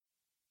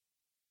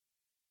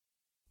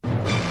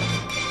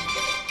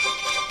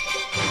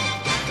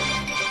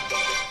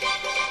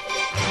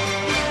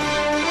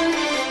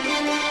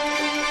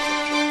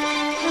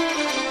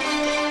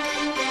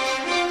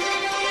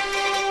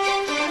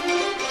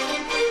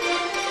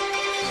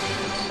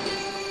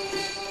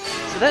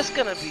That's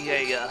gonna be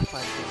a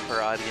fun thing for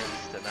our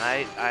audience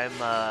tonight. I'm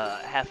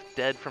half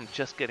dead from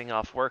just getting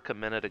off work a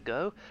minute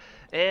ago,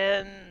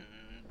 and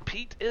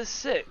Pete is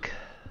sick.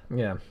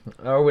 Yeah.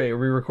 Oh wait, are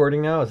we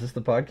recording now? Is this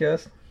the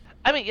podcast?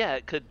 I mean, yeah,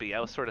 it could be. I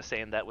was sort of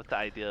saying that with the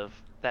idea of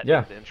that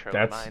Yeah. being the intro in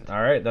That's mind.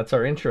 all right. That's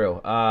our intro.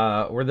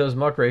 We're those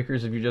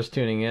muckrakers. If you're just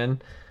tuning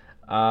in,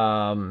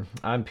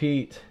 I'm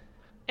Pete,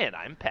 And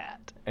I'm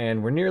Pat.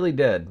 and we're nearly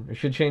dead. We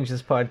should change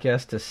this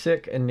podcast to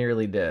 "Sick and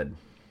Nearly Dead."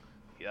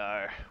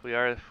 We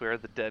are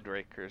the Dead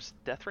Rakers.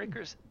 Death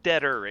Rakers?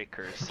 Deader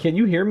Rakers. Can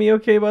you hear me?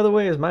 Okay, by the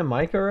way, is my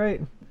mic all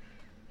right?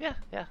 Yeah,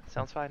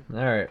 sounds fine. All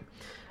right.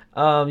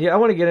 Yeah, I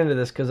want to get into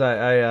this because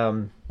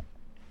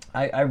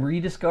I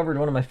rediscovered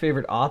one of my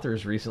favorite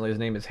authors recently. His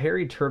name is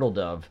Harry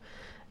Turtledove,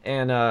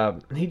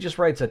 and he just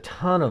writes a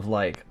ton of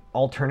like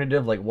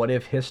alternative, like what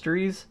if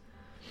histories.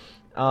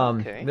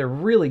 Okay. They're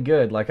really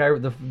good. Like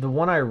the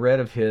one I read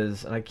of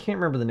his, and I can't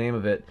remember the name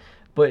of it,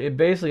 but it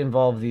basically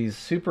involved these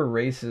super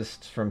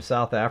racists from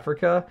South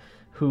Africa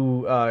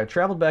who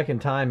traveled back in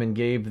time and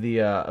gave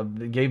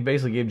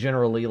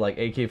General Lee like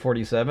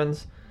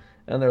AK-47s,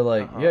 and they're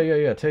like, Uh-huh.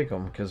 yeah, take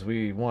them because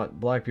we want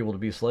black people to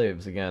be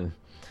slaves again.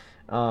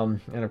 And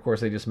of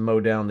course they just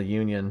mow down the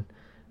Union.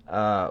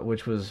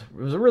 Which was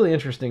a really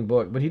interesting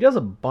book, but he does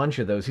a bunch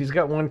of those. He's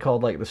got one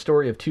called like the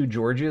Story of Two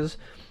Georges,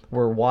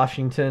 where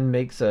Washington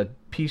makes a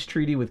peace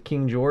treaty with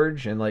King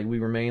George, and like we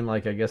remain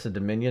like I guess a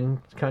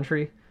Dominion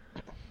country.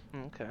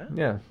 Okay.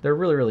 Yeah, they're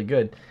really really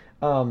good.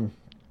 Um,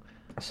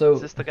 Is so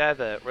this the guy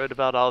that wrote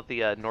about all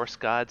the Norse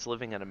gods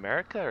living in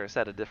America, or is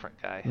that a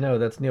different guy? no,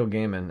 that's Neil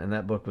Gaiman, and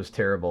that book was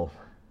terrible.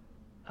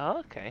 Oh,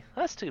 okay.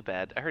 That's too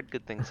bad. I heard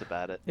good things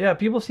about it. Yeah,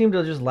 people seem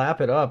to just lap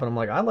it up, and I'm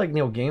like, I like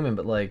Neil Gaiman,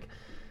 but like,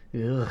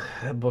 ugh,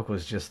 that book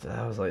was just.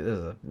 I was like,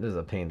 this is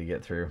a pain to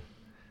get through.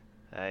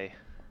 Hey,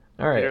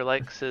 All right, Peter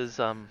likes his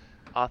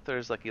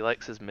authors like he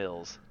likes his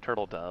mills,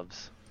 turtle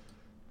doves.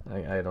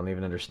 I don't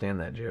even understand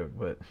that joke,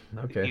 but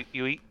okay.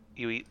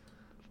 You eat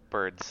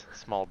birds,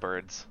 small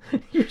birds.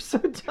 You're so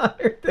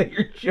tired that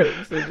your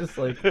jokes are just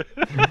like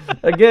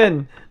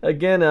again.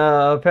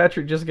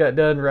 Patrick just got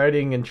done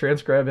writing and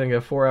transcribing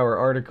a 4-hour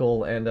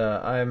article, and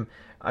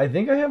I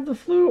think I have the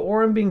flu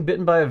or I'm being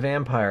bitten by a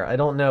vampire. I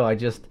don't know.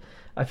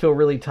 I feel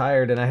really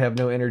tired and I have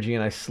no energy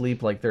and I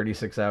sleep like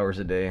 36 hours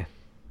a day.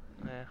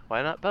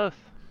 Why not both?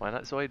 Why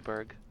not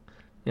Zoidberg?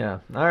 Yeah.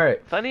 All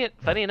right. Funny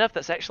enough,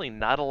 that's actually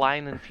not a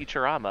line in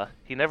Futurama.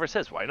 He never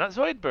says, "Why not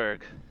Zoidberg?"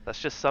 That's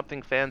just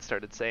something fans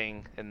started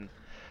saying, and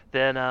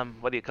then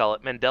what do you call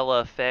it? Mandela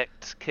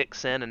effect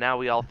kicks in, and now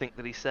we all think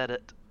that he said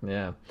it.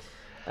 Yeah.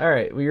 All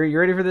right. Well, you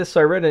ready for this?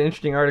 So I read an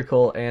interesting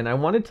article and I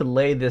wanted to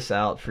lay this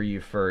out for you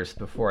first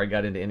before I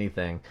got into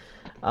anything.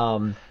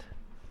 Um,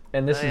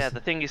 and Oh this yeah, is the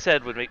thing you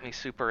said would make me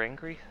super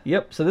angry.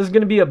 Yep. So this is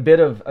going to be a bit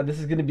of this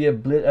is going to be a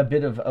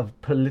bit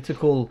of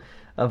political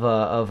of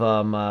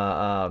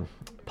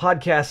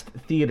podcast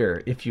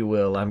theater, if you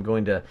will. I'm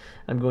going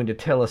to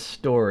tell a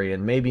story,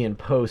 and maybe in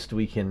post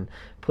we can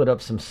put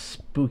up some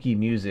spooky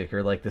music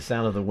or like the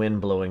sound of the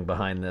wind blowing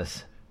behind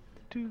this.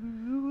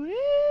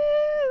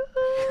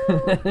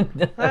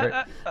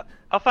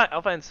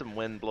 I'll find some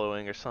wind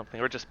blowing or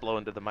something, or just blow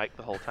into the mic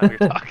the whole time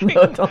you're talking.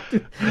 No, don't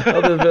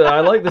do,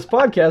 I like this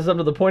podcast up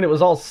to the point it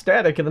was all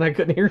static and then I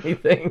couldn't hear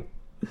anything.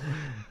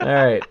 All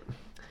right.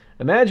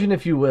 Imagine,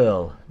 if you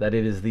will, that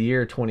it is the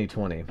year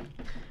 2020.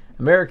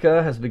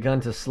 America has begun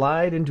to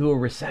slide into a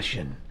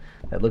recession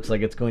that looks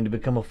like it's going to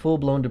become a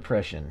full-blown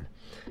depression.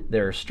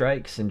 There are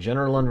strikes and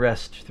general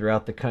unrest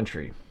throughout the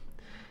country.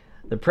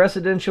 The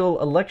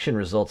presidential election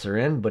results are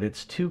in, but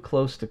it's too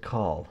close to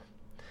call.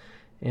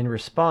 In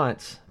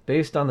response,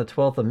 based on the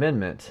 12th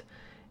Amendment,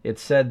 it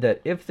said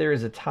that if there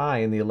is a tie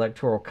in the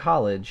Electoral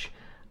College,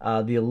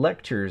 the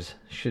electors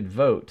should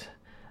vote.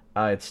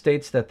 It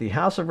states that the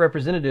House of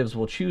Representatives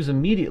will choose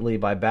immediately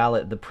by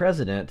ballot the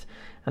president,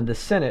 and the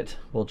Senate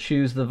will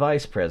choose the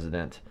vice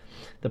president.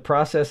 The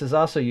process is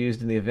also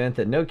used in the event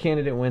that no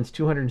candidate wins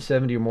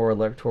 270 or more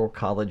Electoral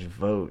College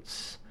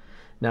votes.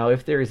 Now,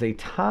 if there is a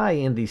tie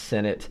in the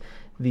Senate,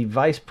 the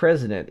vice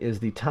president is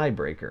the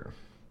tiebreaker.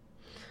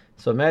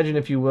 So imagine,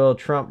 if you will,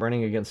 Trump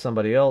running against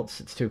somebody else.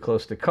 It's too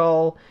close to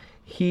call.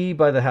 He,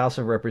 by the House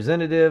of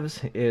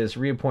Representatives, is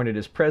reappointed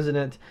as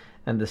president,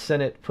 and the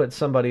Senate puts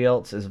somebody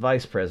else as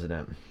vice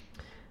president.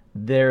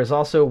 There's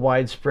also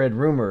widespread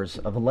rumors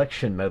of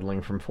election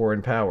meddling from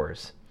foreign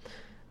powers.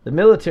 The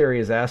military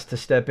is asked to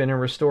step in and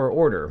restore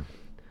order.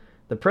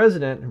 The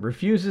president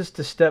refuses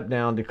to step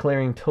down,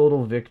 declaring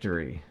total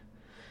victory.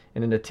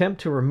 In an attempt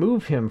to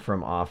remove him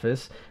from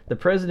office, the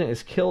president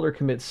is killed or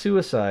commits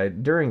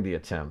suicide during the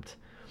attempt.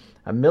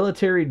 A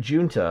military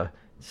junta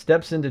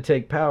steps in to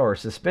take power,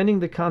 suspending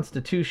the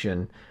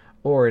Constitution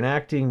or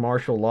enacting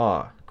martial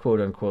law,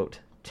 quote unquote,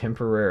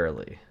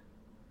 temporarily.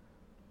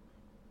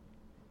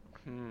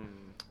 Hmm.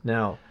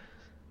 Now,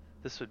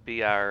 This would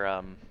be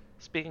our.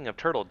 Speaking of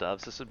turtle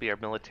doves, this would be our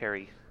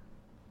military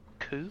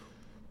coup.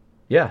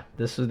 Yeah,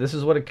 this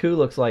is what a coup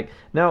looks like.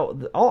 Now,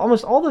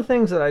 almost all the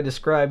things that I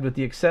described, with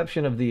the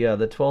exception of the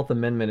 12th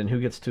Amendment and who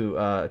gets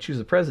to choose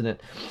the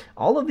president,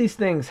 all of these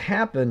things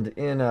happened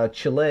in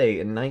Chile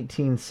in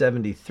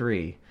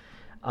 1973.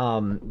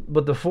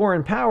 But the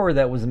foreign power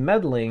that was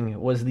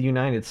meddling was the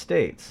United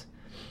States.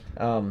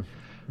 Um,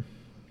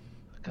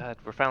 God,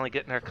 we're finally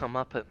getting our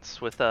comeuppance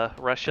with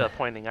Russia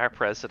appointing our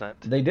president.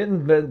 they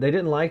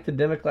didn't like the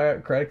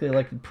democratically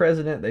elected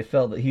president. They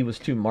felt that he was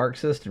too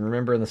Marxist. And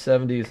remember, in the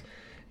 70s,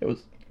 it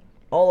was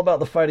all about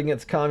the fight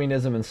against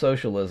communism and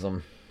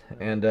socialism.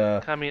 And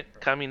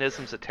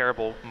Communism's a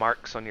terrible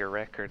marks on your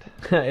record.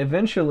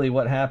 eventually,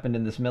 what happened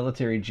in this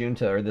military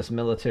junta, or this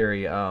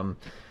military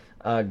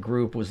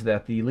group, was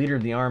that the leader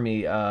of the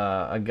army,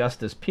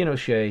 Augustus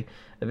Pinochet,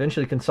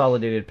 eventually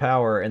consolidated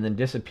power and then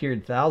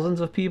disappeared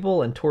thousands of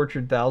people and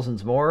tortured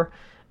thousands more,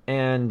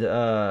 and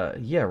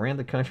yeah, ran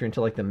the country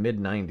until like the mid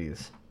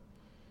 90s.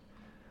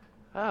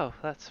 Oh,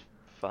 that's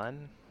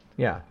fun.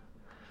 Yeah.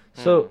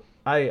 Hmm. So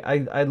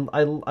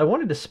I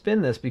wanted to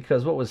spin this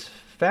because what was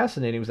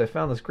fascinating was I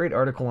found this great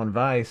article on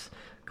Vice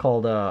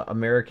called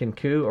American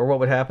Coup, or What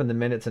Would Happen the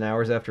Minutes and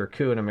Hours After a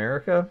Coup in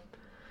America.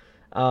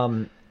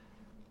 Um,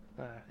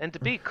 And to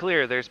be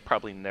clear, there's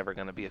probably never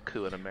going to be a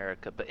coup in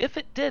America. But if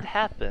it did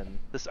happen,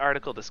 this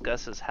article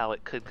discusses how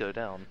it could go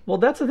down. well,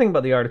 that's the thing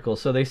about the article.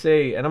 So they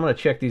say, and I'm going to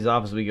check these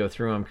off as we go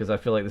through them because I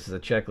feel like this is a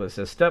checklist. It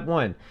says, step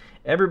one,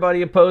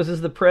 everybody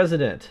opposes the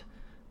president.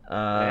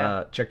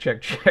 Yeah. Check,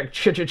 check, check,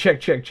 check, check, check,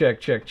 check, check,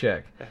 check,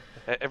 check.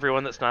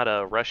 Everyone that's not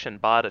a Russian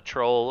bot, a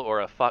troll, or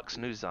a Fox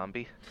News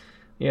zombie.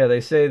 Yeah, they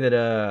say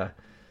that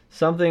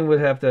something would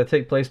have to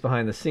take place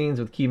behind the scenes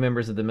with key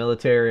members of the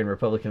military and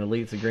Republican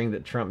elites agreeing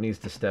that Trump needs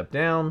to step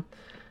down.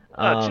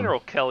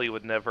 General Kelly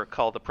would never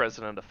call the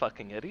president a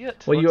fucking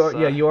idiot. Well,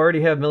 Let's, you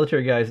already have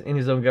military guys in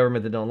his own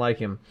government that don't like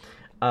him.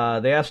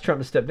 They asked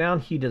Trump to step down.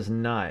 He does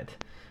not.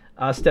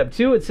 Step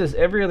two, it says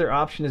every other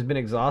option has been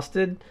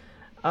exhausted.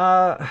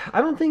 I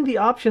don't think the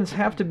options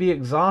have to be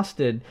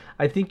exhausted.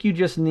 I think you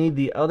just need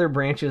the other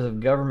branches of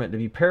government to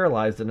be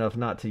paralyzed enough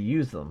not to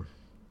use them.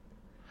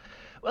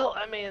 Well,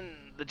 I mean,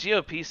 the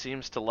GOP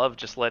seems to love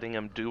just letting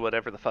him do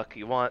whatever the fuck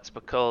he wants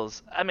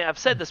because, I mean, I've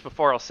said this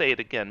before, I'll say it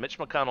again. Mitch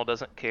McConnell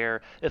doesn't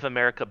care if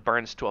America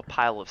burns to a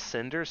pile of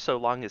cinders so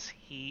long as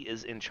he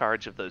is in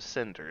charge of those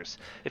cinders.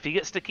 If he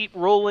gets to keep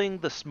ruling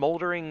the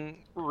smoldering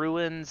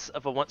ruins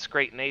of a once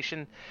great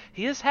nation,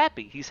 he is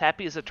happy. He's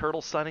happy as a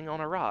turtle sunning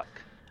on a rock.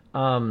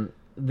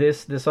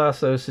 This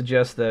also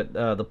suggests that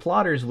the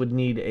plotters would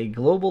need a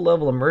global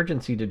level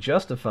emergency to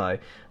justify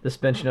the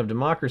suspension of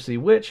democracy,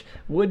 which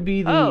would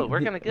be we're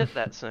going to get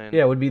that soon.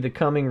 yeah, would be the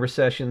coming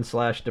recession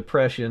slash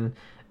depression,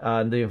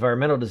 the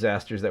environmental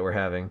disasters that we're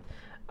having.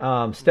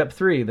 Step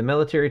three, the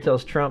military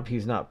tells Trump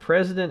he's not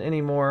president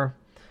anymore.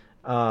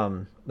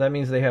 That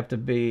means they have to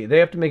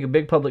make a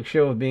big public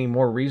show of being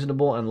more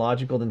reasonable and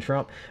logical than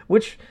Trump,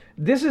 which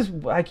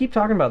I keep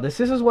talking about this.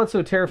 This is what's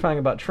so terrifying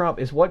about Trump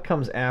is what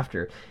comes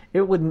after.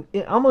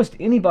 Almost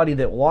anybody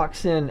that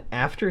walks in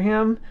after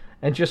him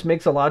and just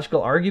makes a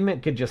logical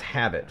argument could just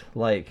have it.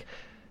 Like,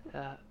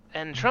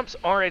 And Trump's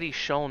already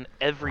shown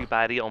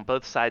everybody on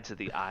both sides of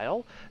the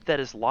aisle that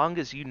as long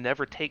as you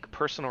never take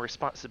personal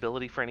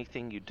responsibility for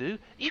anything you do,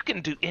 you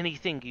can do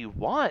anything you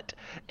want.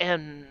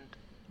 And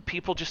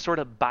people just sort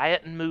of buy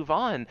it and move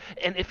on.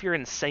 And if you're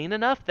insane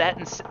enough,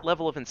 that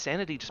level of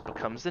insanity just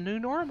becomes the new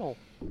normal.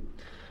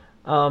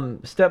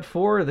 Step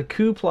four, the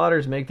coup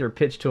plotters make their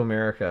pitch to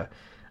America.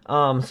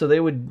 So they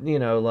would,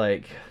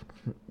 like,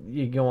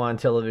 you go on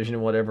television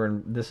and whatever,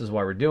 and this is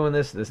why we're doing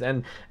this.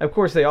 And of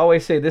course, they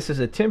always say this is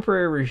a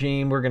temporary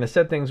regime. We're going to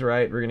set things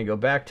right. We're going to go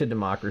back to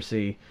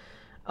democracy.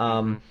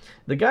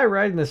 The guy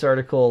writing this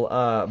article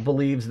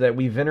believes that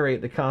we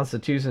venerate the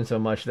Constitution so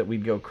much that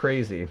we'd go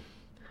crazy.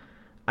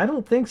 I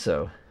don't think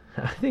so.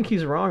 I think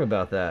he's wrong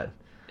about that.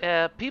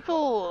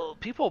 People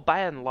by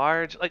and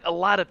large, like a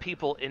lot of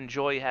people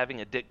enjoy having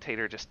a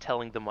dictator just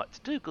telling them what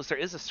to do because there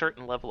is a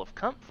certain level of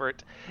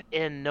comfort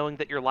in knowing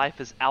that your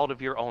life is out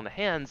of your own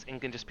hands and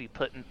can just be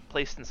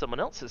placed in someone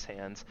else's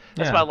hands.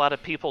 That's Yeah. why a lot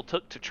of people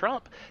took to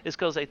Trump is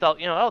because they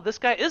thought, oh, this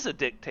guy is a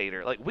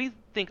dictator. Like we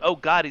think, oh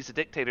God, he's a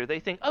dictator. They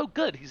think, oh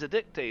good, he's a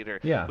dictator.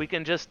 Yeah. We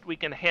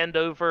can hand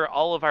over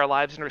all of our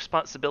lives and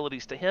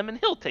responsibilities to him and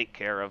he'll take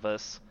care of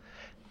us.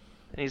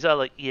 And he's all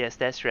like, yes,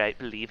 that's right,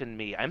 believe in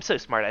me. I'm so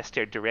smart I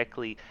stared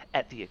directly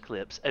at the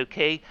eclipse,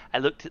 okay? I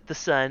looked at the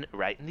sun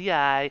right in the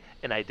eye,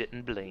 and I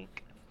didn't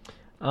blink.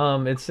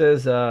 It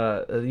says,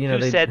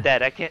 Who said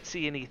that? I can't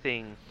see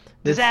anything.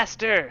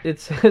 Disaster!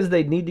 It says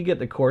they need to get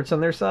the courts on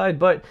their side,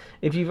 but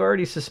if you've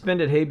already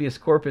suspended habeas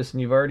corpus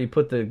and you've already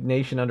put the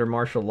nation under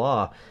martial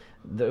law,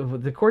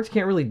 the courts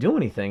can't really do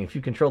anything if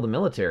you control the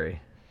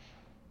military.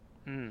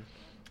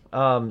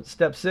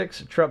 Step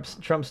six,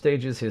 Trump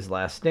stages his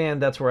last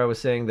stand. That's where I was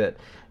saying that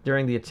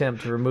during the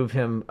attempt to remove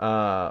him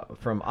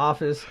from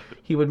office,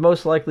 he would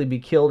most likely be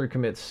killed or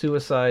commit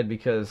suicide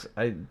because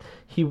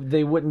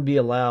they wouldn't be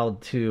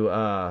allowed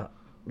to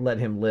let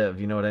him live.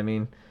 You know what I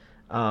mean?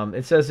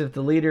 It says if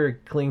the leader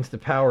clings to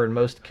power in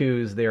most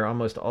coups, they are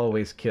almost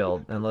always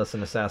killed unless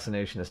an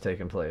assassination has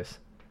taken place.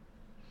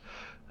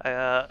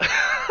 I,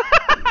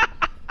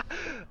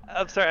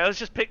 I'm sorry, I was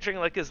just picturing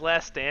like his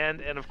last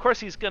stand, and of course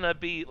he's gonna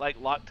be like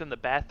locked in the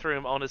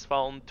bathroom on his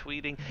phone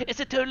tweeting, "It's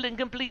a total and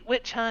complete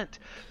witch hunt."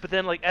 But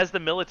then like as the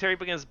military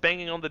begins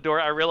banging on the door,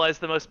 I realize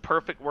the most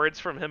perfect words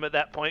from him at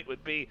that point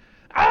would be,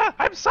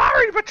 I'm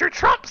sorry, but your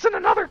trump's in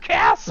another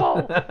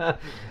castle."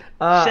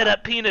 Shut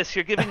up, penis,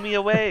 you're giving me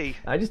away.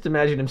 I just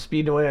imagine him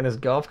speeding away on his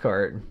golf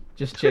cart,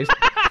 just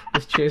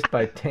chased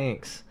by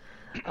tanks.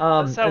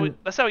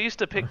 That's how I used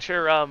to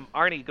picture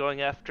Arnie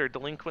going after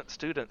delinquent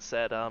students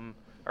at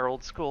our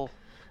old school.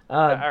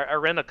 Our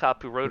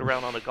rent-a-cop who rode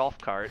around on a golf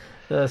cart.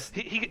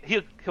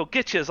 He'll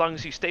get you as long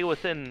as you stay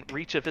within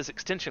reach of his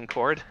extension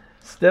cord.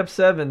 Step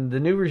 7, the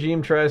new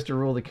regime tries to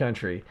rule the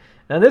country.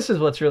 Now this is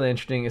what's really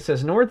interesting. It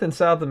says North and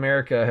South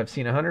America have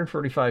seen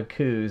 145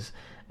 coups,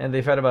 and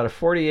they've had about a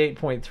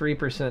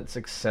 48.3%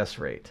 success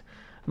rate.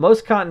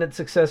 Most continent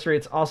success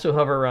rates also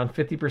hover around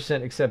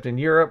 50%, except in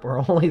Europe,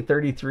 where only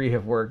 33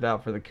 have worked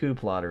out for the coup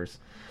plotters.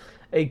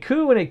 A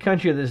coup in a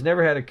country that has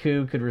never had a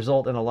coup could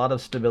result in a lot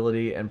of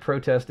stability and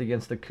protest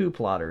against the coup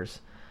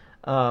plotters.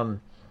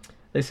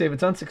 They say if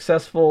it's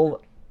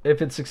successful,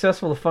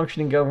 the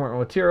functioning government will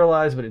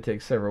materialize, but it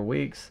takes several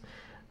weeks.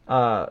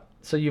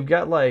 So you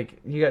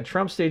got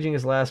Trump staging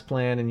his last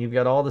plan, and you've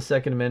got all the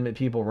Second Amendment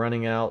people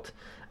running out,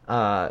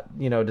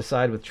 to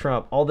side with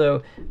Trump.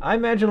 Although I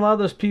imagine a lot of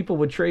those people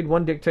would trade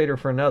one dictator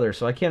for another,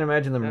 so I can't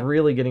imagine them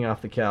really getting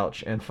off the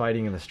couch and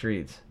fighting in the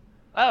streets.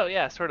 Oh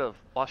yeah, sort of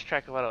lost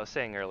track of what I was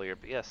saying earlier,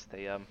 but yes,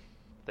 they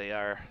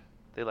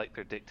like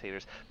their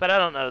dictators. But I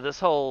don't know, this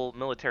whole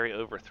military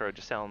overthrow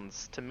just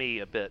sounds to me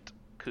a bit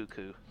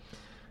cuckoo.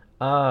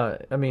 I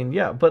mean,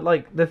 yeah, but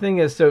like the thing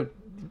is, so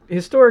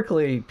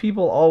historically,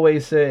 people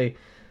always say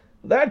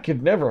that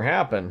could never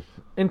happen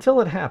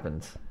until it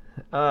happens.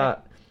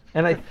 Trump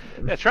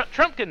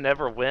can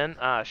never win.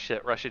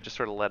 Shit, Russia just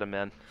sort of let him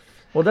in.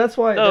 Well, that's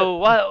why. So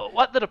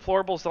what the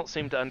deplorables don't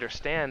seem to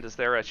understand is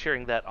they're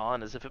cheering that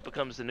on as if it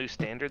becomes the new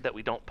standard that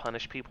we don't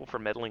punish people for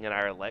meddling in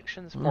our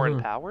elections,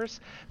 foreign powers.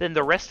 Then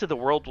the rest of the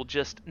world will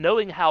just,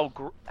 knowing how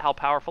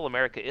powerful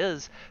America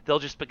is, they'll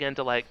just begin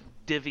to like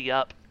divvy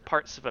up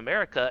parts of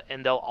America,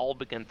 and they'll all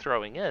begin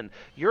throwing in.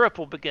 Europe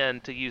will begin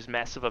to use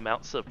massive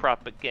amounts of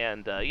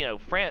propaganda.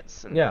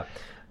 France and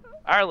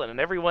Ireland and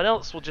everyone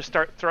else will just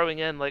start throwing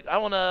in, like, I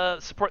want to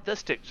support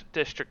this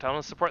district, I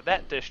want to support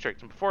that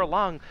district. And before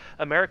long,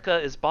 America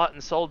is bought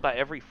and sold by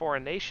every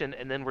foreign nation,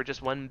 and then we're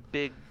just one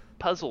big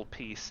puzzle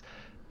piece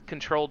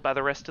controlled by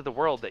the rest of the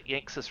world that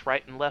yanks us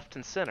right and left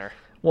and center.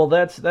 Well,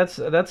 that's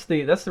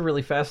the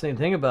really fascinating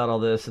thing about all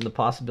this, and the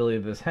possibility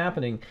of this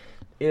happening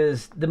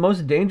is the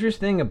most dangerous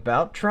thing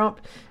about Trump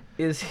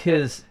is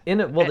his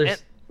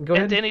Go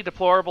ahead. And to any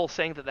deplorable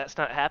saying that that's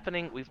not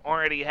happening, we've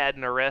already had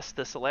an arrest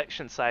this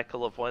election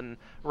cycle of one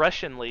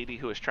Russian lady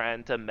who was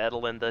trying to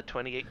meddle in the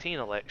 2018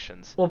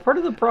 elections. Well, part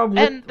of the problem...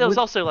 And there was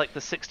also like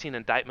the 16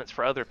 indictments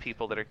for other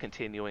people that are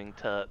continuing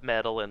to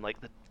meddle in, like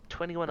the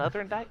 21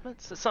 other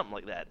indictments? It's something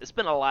like that. It's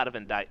been a lot of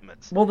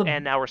indictments.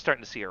 And now we're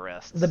starting to see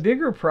arrests. The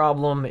bigger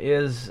problem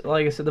is,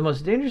 like I said, the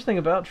most dangerous thing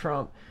about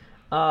Trump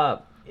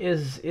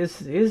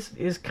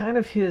is kind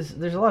of his.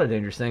 There's a lot of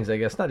dangerous things, I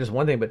guess, not just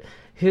one thing, but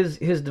his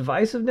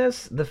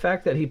divisiveness. The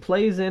fact that he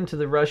plays into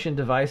the Russian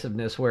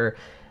divisiveness, where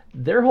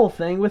their whole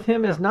thing with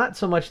him is not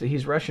so much that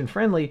he's Russian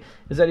friendly,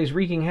 is that he's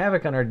wreaking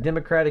havoc on our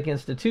democratic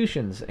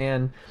institutions,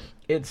 and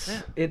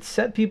it's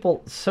set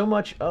people so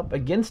much up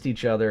against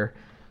each other,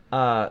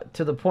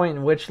 to the point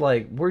in which,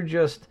 like, we're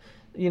just,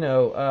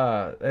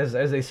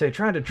 as they say,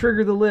 trying to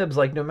trigger the libs,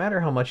 like, no matter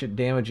how much it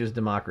damages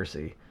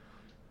democracy.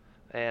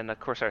 And, of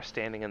course, our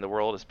standing in the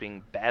world is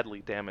being badly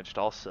damaged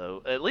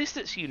also. At least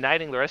it's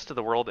uniting the rest of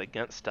the world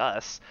against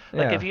us.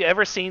 Like, have you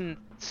ever seen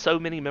so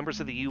many members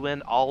of the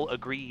UN all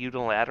agree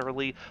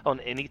unilaterally on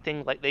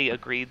anything? Like, they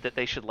agreed that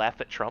they should laugh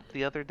at Trump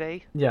the other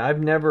day? Yeah, I've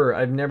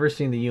never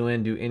seen the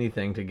UN do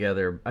anything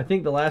together. I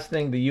think the last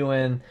thing the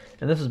UN,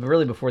 and this was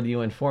really before the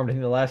UN formed, I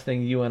think the last thing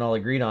the UN all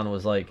agreed on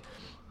was, like,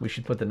 we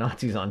should put the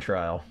Nazis on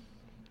trial.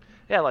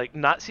 Yeah, like,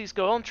 Nazis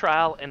go on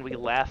trial, and we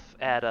laugh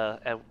at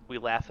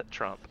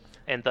Trump.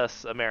 And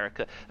thus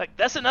America. Like,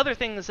 that's another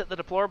thing, is that the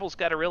deplorables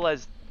got to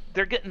realize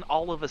they're getting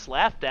all of us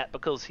laughed at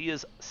because he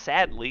is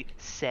sadly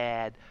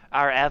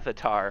our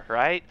avatar,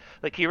 right?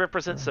 Like, he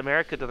represents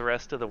America to the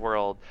rest of the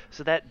world.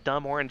 So that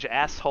dumb orange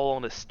asshole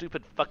on a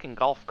stupid fucking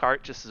golf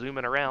cart just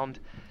zooming around,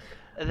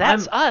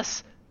 that's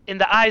us in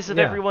the eyes of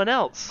everyone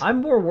else.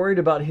 I'm more worried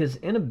about his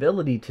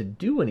inability to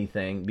do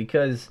anything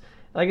because,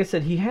 like I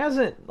said, he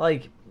hasn't,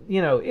 like,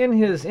 in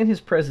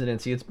his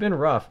presidency, it's been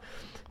rough.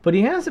 But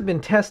he hasn't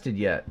been tested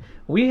yet.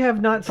 We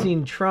have not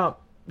seen Trump,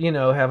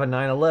 have a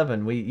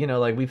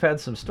 9/11. We've had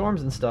some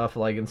storms and stuff,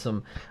 like,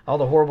 and all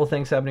the horrible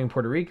things happening in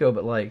Puerto Rico,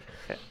 but like...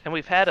 And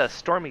we've had a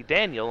Stormy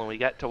Daniel, and we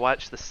got to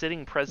watch the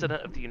sitting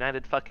president of the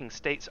United fucking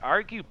States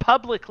argue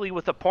publicly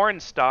with a porn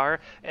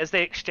star as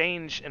they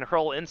exchange and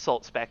hurl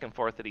insults back and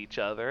forth at each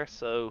other,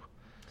 so...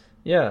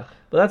 Yeah,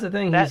 but that's the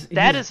thing.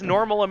 That is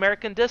normal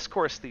American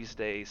discourse these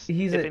days.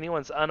 If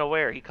anyone's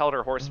unaware, he called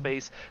her horse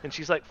face, and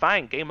she's like,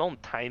 "Fine, game on,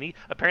 tiny.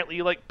 Apparently,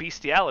 you like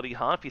bestiality,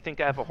 huh? If you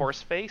think I have a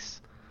horse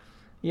face."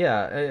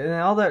 Yeah, and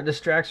all that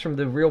distracts from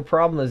the real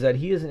problem is that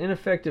he is an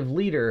ineffective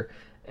leader.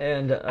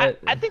 And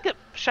I think it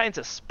shines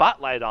a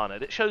spotlight on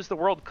it. It shows the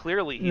world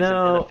clearly he's an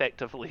no,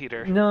 ineffective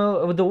leader.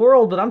 no, with the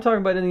world, but I'm talking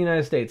about in the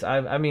United States.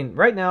 I mean,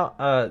 right now,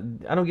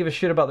 I don't give a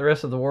shit about the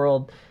rest of the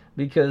world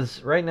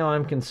because right now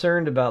I'm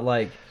concerned about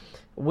like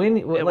when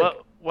Yeah, like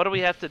what do we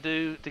have to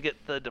do to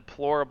get the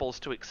deplorables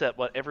to accept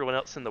what everyone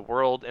else in the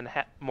world and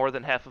more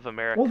than half of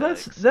America well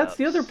that's the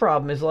other accepts?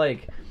 problem is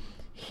like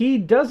he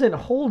doesn't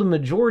hold a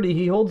majority.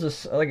 He holds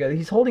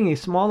he's holding a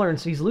smaller and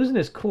he's losing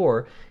his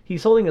core.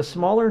 He's holding a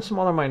smaller and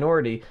smaller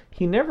minority.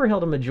 He never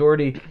held a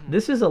majority.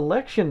 This is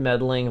election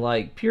meddling,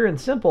 like pure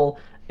and simple.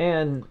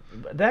 And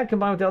that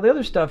combined with all the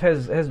other stuff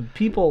has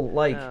people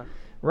like Yeah.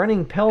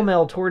 running pell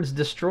mell towards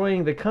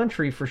destroying the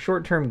country for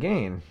short term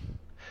gain.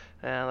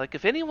 Like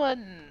if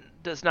anyone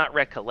does not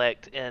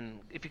recollect, and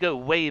if you go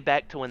way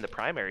back to when the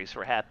primaries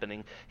were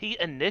happening, he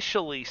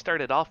initially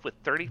started off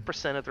with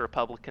 30% of the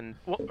Republican,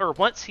 or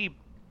once he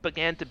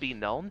began to be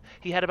known,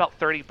 he had about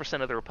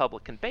 30% of the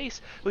Republican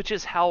base, which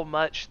is how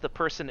much the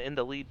person in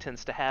the lead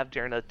tends to have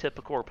during a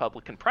typical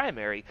Republican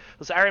primary.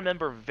 Because I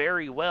remember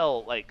very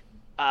well, like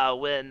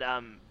when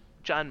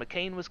John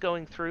McCain was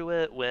going through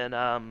it, when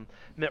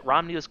Mitt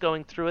Romney was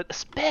going through it,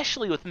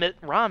 especially with Mitt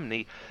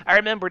Romney, I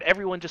remembered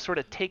everyone just sort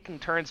of taking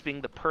turns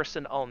being the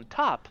person on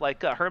top.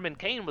 Like Herman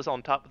Cain was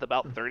on top with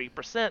about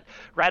 30%,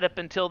 right up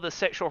until the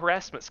sexual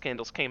harassment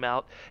scandals came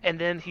out, and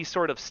then he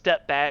sort of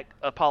stepped back,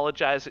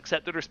 apologized,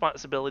 accepted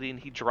responsibility, and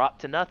he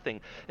dropped to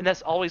nothing. And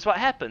that's always what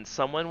happens.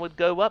 Someone would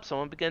go up,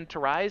 someone began to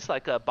rise,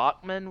 like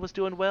Bachmann was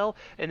doing well,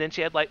 and then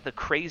she had like the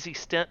crazy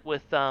stint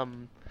with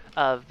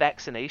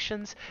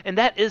vaccinations, and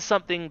that is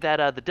something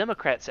that the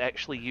Democrats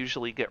actually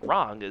usually get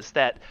wrong. Is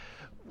that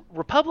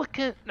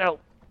Republican? Now,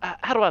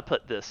 how do I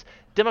put this?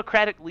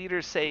 Democratic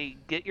leaders say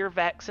get your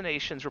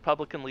vaccinations.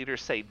 Republican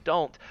leaders say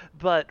don't.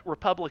 But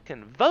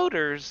Republican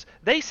voters,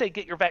 they say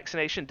get your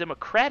vaccination.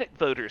 Democratic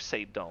voters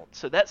say don't.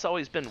 So that's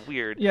always been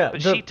weird. Yeah,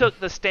 But she took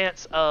the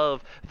stance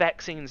of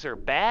vaccines are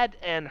bad,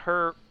 and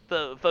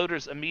the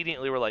voters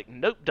immediately were like,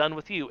 nope, done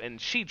with you, and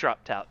she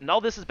dropped out. And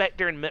all this is back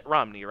during Mitt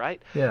Romney,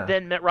 right? Yeah.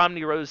 Then Mitt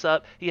Romney rose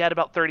up. He had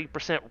about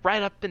 30%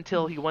 right up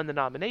until he won the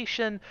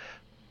nomination,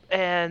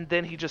 and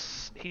then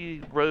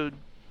he rode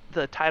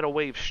the tidal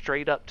wave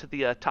straight up to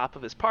the top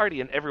of his party,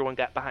 and everyone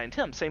got behind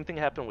him. Same thing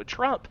happened with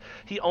Trump.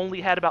 He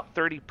only had about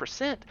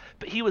 30%,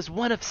 but he was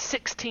one of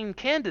 16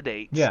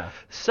 candidates. Yeah.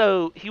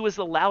 So he was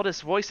the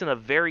loudest voice in a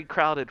very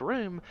crowded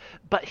room,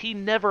 but he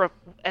never,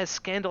 as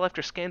scandal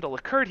after scandal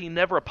occurred, he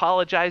never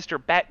apologized or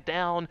backed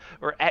down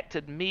or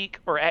acted meek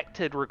or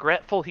acted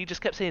regretful. He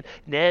just kept saying,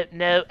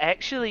 no,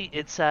 actually,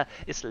 it's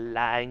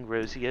lying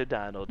Rosie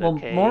O'Donnell, Well,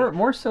 okay?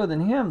 more so than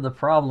him, the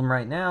problem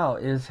right now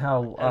is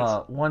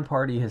how one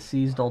party has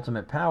seized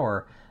ultimate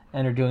power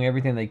and are doing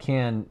everything they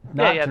can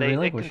not to they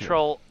relinquish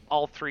control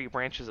all three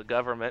branches of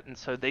government, and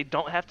so they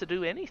don't have to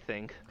do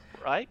anything,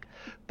 right?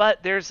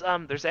 But there's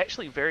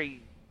actually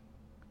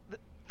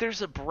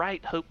there's a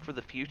bright hope for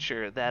the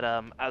future that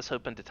I was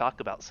hoping to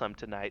talk about some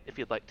tonight. If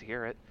you'd like to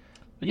hear it,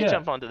 we can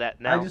jump onto that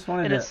now. I just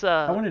wanted and to.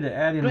 I wanted to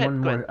add in go ahead, one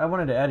go more. ahead. I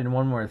wanted to add in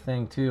one more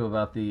thing too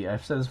about the.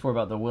 I've said this before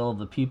about the will of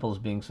the people's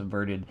being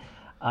subverted.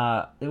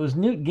 It was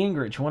Newt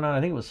Gingrich went on.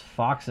 I think it was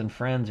Fox and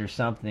Friends or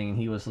something, and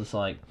he was just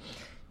like,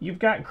 "You've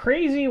got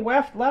crazy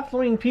left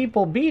wing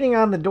people beating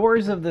on the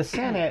doors of the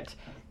Senate.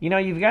 You know,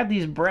 you've got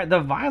the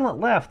violent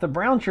left, the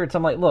brown shirts."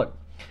 I'm like, look,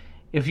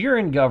 if you're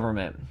in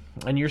government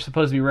and you're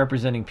supposed to be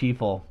representing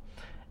people,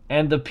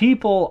 and the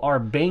people are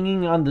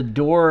banging on the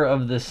door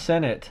of the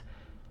Senate,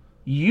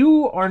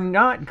 you're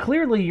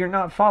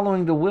not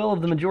following the will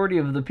of the majority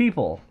of the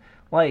people.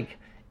 Like,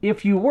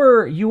 if you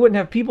were, you wouldn't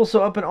have people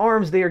so up in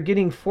arms they are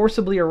getting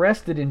forcibly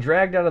arrested and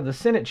dragged out of the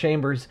Senate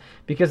chambers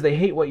because they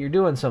hate what you're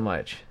doing so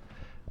much.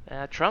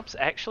 Trump's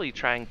actually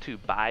trying to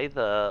buy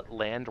the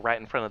land right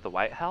in front of the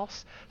White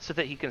House so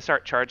that he can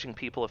start charging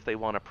people if they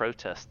want to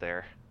protest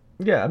there.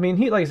 Yeah, I mean,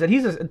 like I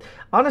said,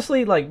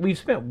 honestly, like, we've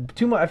spent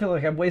too much, I feel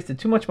like I've wasted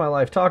too much of my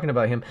life talking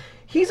about him.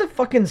 He's a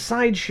fucking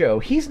sideshow.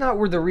 He's not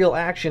where the real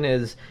action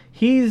is.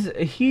 He's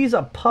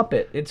a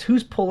puppet. It's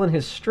who's pulling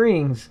his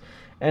strings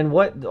and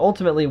what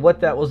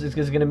that is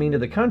going to mean to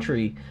the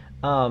country.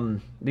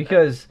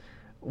 Because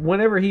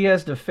whenever he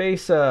has to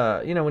face,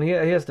 when he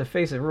has to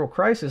face a real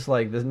crisis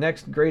like the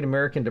next Great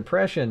American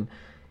Depression,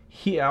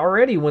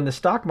 when the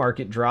stock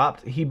market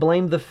dropped, he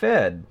blamed the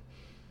Fed.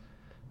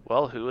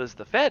 Well, who is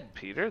the Fed,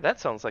 Peter? That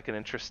sounds like an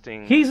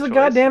interesting He's the choice.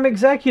 goddamn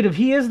executive.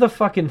 He is the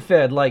fucking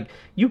Fed. Like,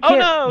 you can't...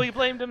 Oh no, he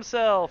blamed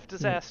himself.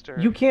 Disaster.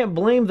 You can't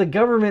blame the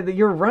government that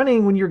you're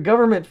running when your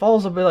government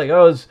falls up. Like,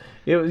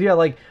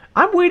 like,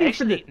 I'm waiting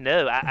Actually, for the...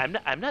 no,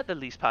 I'm not the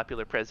least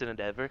popular president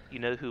ever. You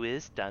know who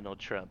is? Donald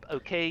Trump.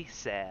 Okay,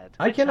 sad.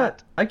 I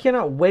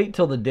cannot wait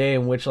till the day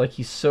in which, like,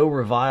 he's so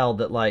reviled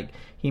that, like,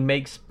 he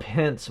makes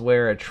Pence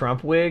wear a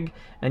Trump wig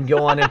and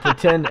go on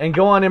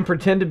and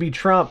pretend to be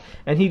Trump,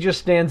 and he just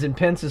stands in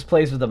Pence's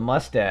place with a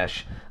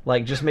mustache,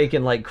 like, just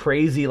making, like,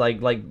 crazy, like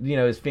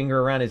his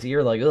finger around his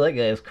ear, like, oh, that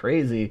guy is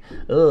crazy.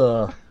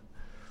 Ugh.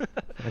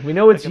 Like, we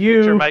know it's I can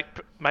picture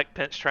you. Mike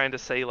Pence trying to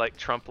say like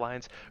Trump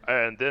lines,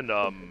 and then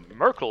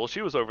Merkel,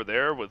 she was over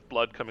there with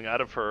blood coming out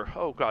of her.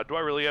 Oh God, do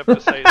I really have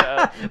to say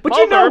that? But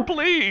Mother,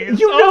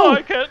 please!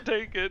 I can't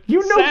take it.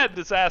 Sad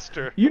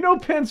disaster. You know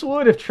Pence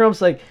would if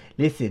Trump's like,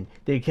 listen,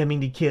 they're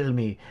coming to kill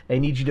me. I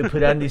need you to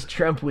put on this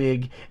Trump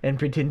wig and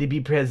pretend to be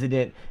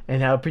president,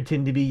 and I'll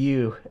pretend to be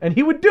you. And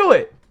he would do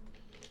it.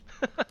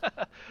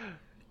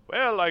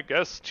 Well, I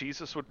guess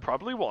Jesus would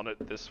probably want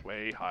it this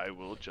way. I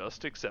will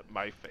just accept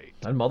my fate.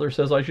 And Mother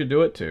says I should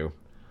do it too.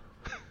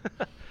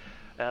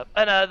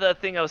 And the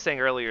thing I was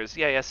saying earlier is,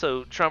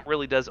 so Trump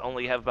really does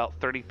only have about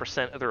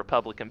 30% of the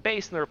Republican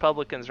base, and the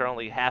Republicans are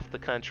only half the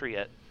country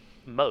at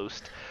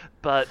most.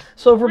 But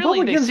so if really,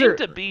 Republicans they seem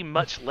to be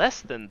much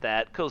less than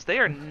that, because they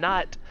are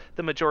not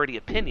the majority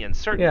opinion,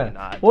 certainly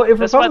not. Well, if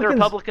That's why the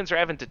Republicans are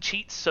having to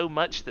cheat so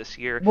much this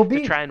year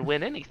to try and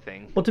win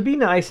anything. Well, to be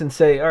nice and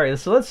say, all right,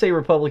 so let's say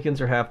Republicans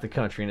are half the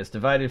country, and it's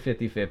divided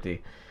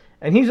 50-50,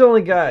 and he's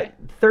only got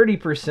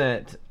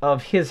 30%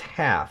 of his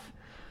half.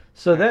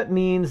 So that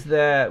means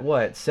that,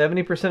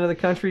 70% of the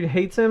country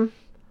hates him?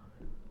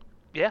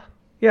 Yeah.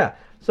 Yeah.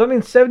 So that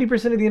means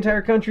 70% of the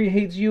entire country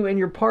hates you and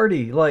your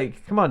party.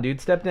 Like, come on,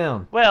 dude, step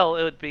down. Well,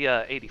 it would be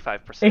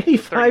 85%.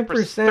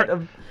 85%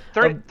 of...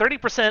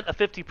 30% of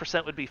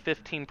 50% would be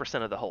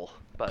 15% of the whole.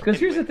 Because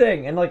here's the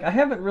thing, and I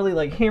haven't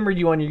really hammered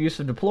you on your use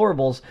of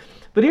deplorables,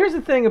 but here's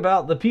the thing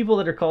about the people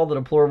that are called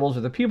the deplorables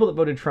or the people that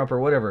voted Trump or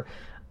whatever.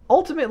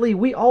 Ultimately,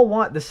 we all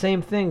want the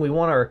same thing. We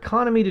want our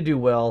economy to do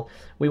well.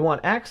 We want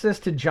access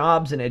to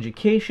jobs and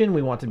education.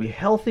 We want to be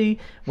healthy.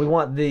 We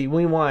want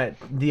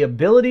the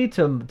ability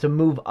to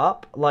move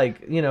up,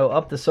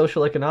 up the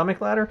social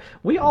economic ladder.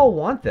 We all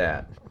want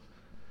that.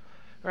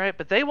 Right,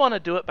 but they want to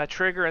do it by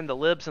triggering the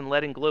libs and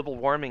letting global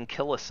warming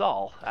kill us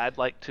all. I'd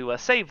like to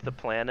save the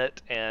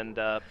planet and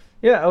give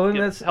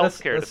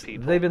healthcare to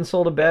people. They've been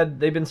sold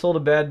a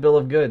bad bill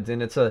of goods,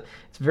 and it's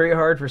very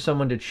hard for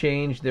someone to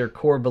change their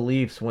core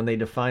beliefs when they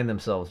define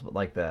themselves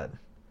like that.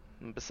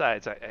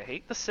 Besides, I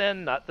hate the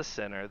sin, not the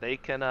sinner. They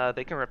can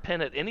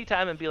repent at any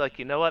time and be like,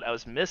 you know what, I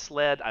was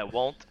misled. I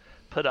won't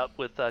put up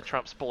with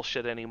Trump's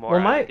bullshit anymore.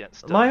 Well,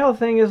 my whole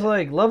thing is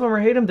love them or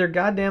hate them, they're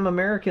goddamn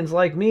Americans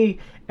like me,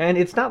 and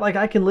it's not like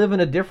I can live in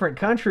a different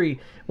country.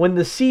 When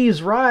the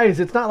seas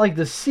rise, it's not like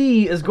the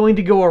sea is going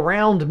to go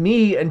around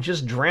me and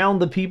just drown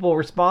the people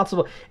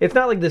responsible. It's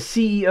not like the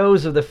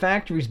CEOs of the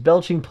factories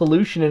belching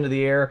pollution into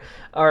the air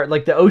are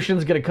like the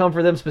ocean's going to come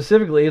for them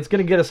specifically. It's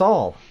going to get us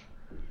all.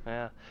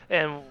 Yeah,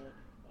 and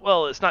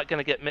well, it's not going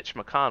to get Mitch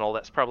McConnell.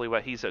 That's probably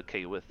why he's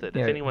okay with it.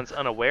 Yeah. If anyone's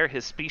unaware,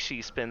 his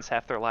species spends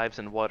half their lives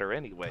in water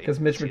anyway.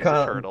 Because Mitch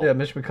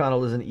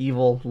McConnell is an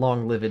evil,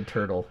 long-lived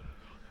turtle.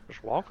 As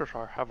long as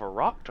I have a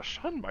rock to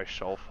sun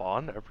myself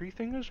on,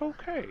 everything is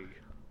okay.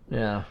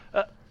 Yeah.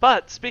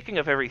 But speaking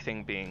of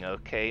everything being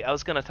okay, I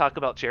was going to talk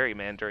about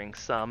gerrymandering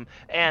some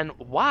and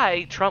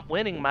why Trump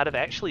winning might have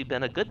actually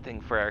been a good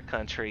thing for our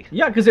country.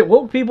 Yeah, because it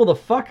woke people the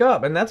fuck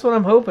up, and that's what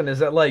I'm hoping is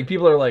that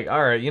people are like,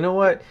 all right, you know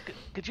what?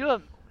 Could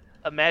you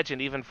imagine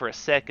even for a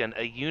second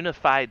a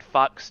unified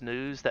Fox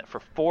News that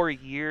for 4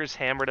 years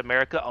hammered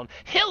America on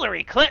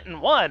Hillary Clinton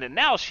won and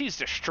now she's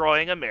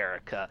destroying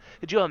America?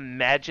 Could you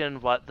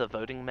imagine what the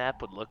voting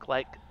map would look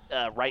like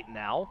right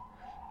now?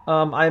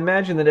 I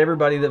imagine that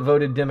everybody that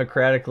voted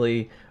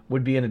Democratically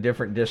would be in a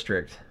different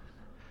district.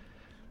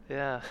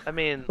 Yeah, I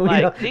mean,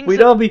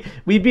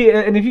 we'd be,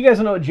 and if you guys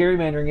don't know what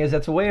gerrymandering is,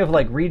 that's a way of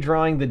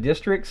redrawing the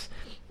districts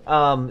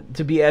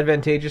to be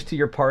advantageous to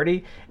your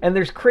party. And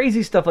there's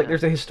crazy stuff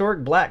there's a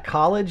historic black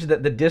college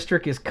that the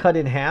district is cut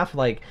in half,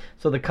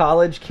 so the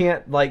college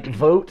can't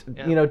vote,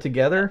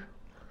 together.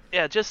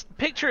 Yeah, just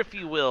picture, if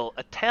you will,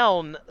 a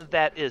town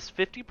that is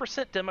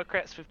 50%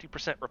 Democrats,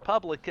 50%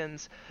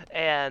 Republicans,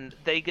 and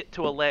they get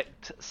to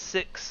elect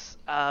 6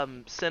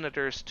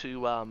 senators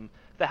to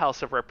the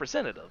House of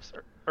Representatives,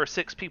 or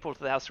 6 people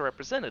to the House of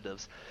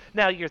Representatives.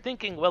 Now, you're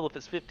thinking, well, if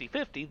it's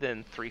 50-50,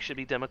 then 3 should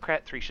be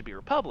Democrat, 3 should be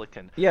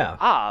Republican.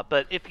 Yeah.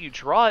 But if you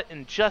draw it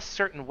in just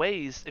certain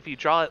ways, if you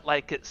draw it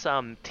like it's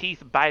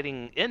teeth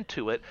biting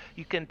into it,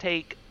 you can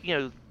take,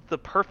 the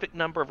perfect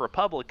number of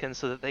Republicans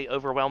so that they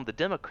overwhelm the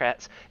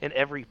Democrats in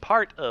every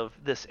part of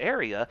this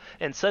area,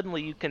 and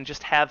suddenly you can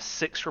just have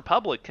 6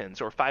 Republicans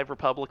or 5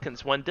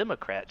 Republicans, 1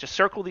 Democrat. Just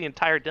circle the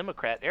entire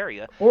Democrat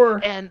area.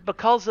 And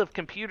because of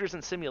computers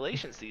and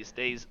simulations these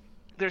days,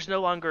 there's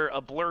no longer a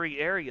blurry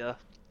area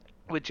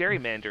with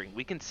gerrymandering.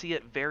 We can see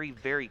it very,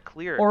 very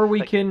clear. Or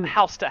we can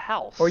house to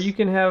house. Or you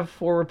can have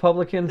 4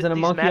 Republicans and a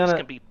monkey on a... These maps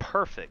can be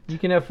perfect. You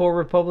can have 4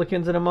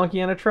 Republicans and a monkey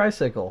on a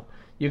tricycle.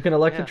 You can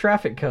elect a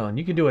traffic cone.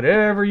 You can do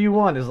whatever you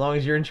want as long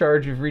as you're in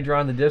charge of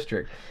redrawing the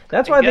district.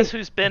 That's why. Guess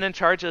who's been in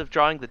charge of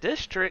drawing the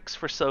districts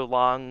for so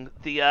long?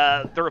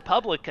 The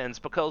Republicans,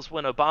 because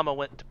when Obama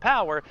went to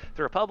power,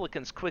 the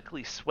Republicans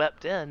quickly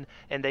swept in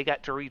and they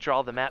got to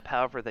redraw the map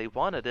however they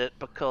wanted it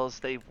because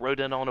they rode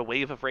in on a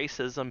wave of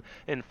racism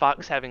and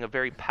Fox having a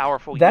very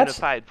powerful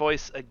unified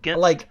voice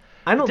against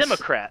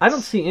Democrats. I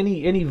don't see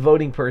any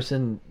voting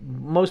person.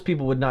 Most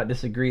people would not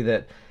disagree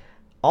that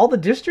all the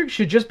districts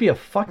should just be a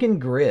fucking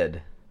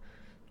grid.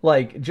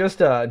 Like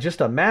just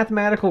a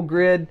mathematical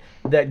grid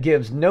that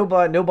gives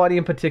nobody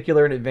in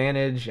particular an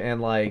advantage,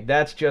 and like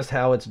that's just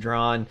how it's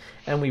drawn.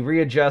 And we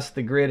readjust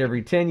the grid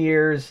every 10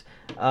 years,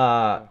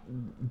 but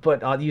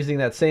using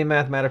that same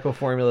mathematical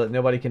formula that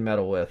nobody can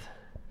meddle with.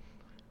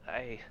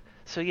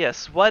 So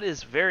yes, what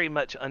is very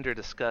much under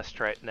discussed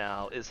right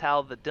now is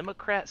how the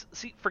Democrats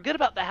forget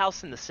about the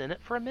House and the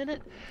Senate for a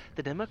minute.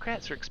 The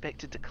Democrats are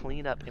expected to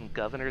clean up in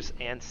governors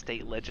and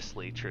state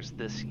legislatures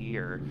this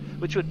year,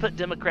 which would put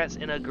Democrats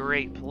in a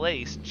great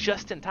place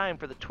just in time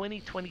for the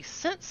 2020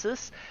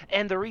 census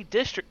and the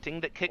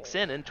redistricting that kicks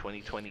in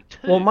 2022.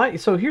 Well,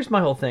 so here's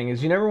my whole thing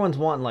is, everyone's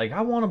wanting, like,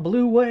 I want a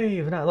blue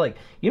wave, and I like,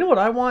 you know what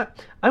I want?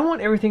 I want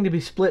everything to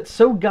be split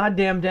so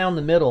goddamn down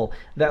the middle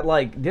that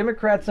like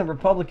Democrats and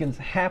Republicans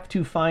have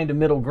to find a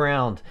middle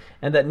ground,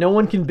 and that no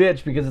one can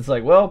bitch because it's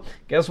like, well,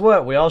 guess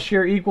what? We all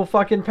share equal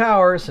fucking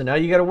power, so now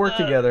you got to work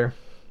together.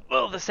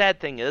 Well, the sad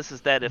thing is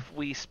that if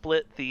we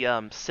split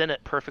the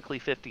Senate perfectly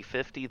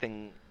 50-50,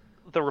 then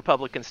the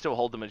Republicans still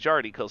hold the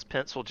majority because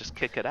Pence will just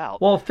kick it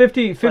out. Well,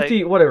 50,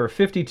 whatever,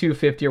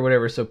 52-50 or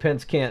whatever, so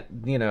Pence can't,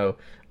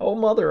 oh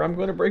mother, I'm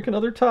going to break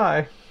another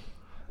tie.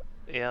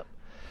 Yep.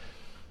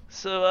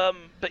 So,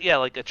 but yeah,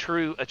 like a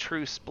true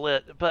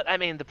split. But I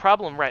mean, the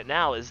problem right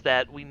now is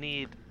that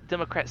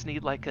Democrats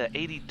need like a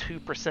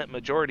 82%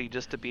 majority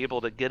just to be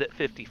able to get it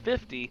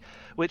 50-50,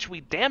 which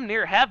we damn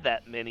near have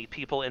that many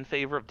people in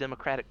favor of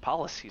Democratic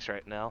policies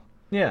right now.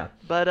 Yeah.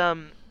 But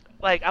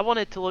like I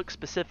wanted to look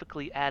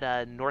specifically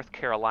at North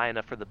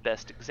Carolina for the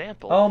best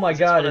example. Oh my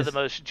God! It's one of the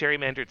most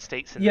gerrymandered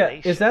states in the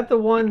nation. Is that the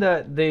one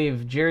that they've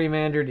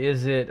gerrymandered?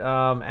 Is it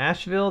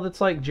Asheville that's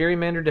like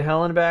gerrymandered to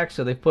hell and back?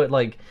 So they put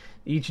like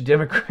each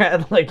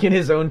Democrat like in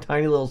his own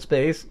tiny little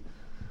space.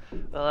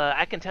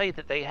 I can tell you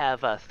that they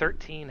have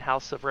 13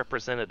 House of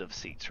Representative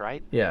seats,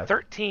 right? Yeah.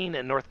 13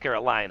 in North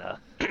Carolina.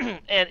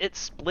 And it's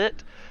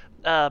split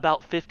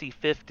about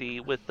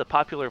 50-50 with the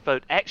popular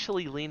vote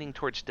actually leaning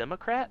towards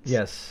Democrats.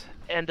 Yes.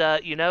 And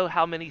you know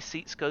how many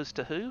seats goes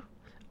to who?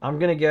 I'm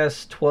going to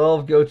guess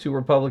 12 go to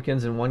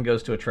Republicans and 1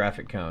 goes to a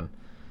traffic cone.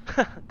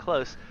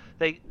 Close.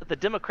 The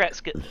Democrats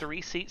get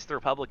 3 seats, the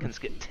Republicans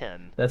get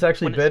 10. That's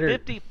actually when better.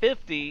 It's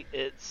 50-50,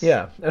 it's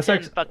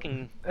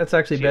that's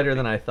actually better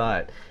than I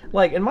thought.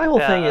 Like, and my whole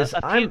thing is,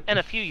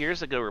 a few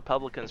years ago,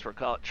 Republicans were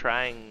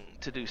trying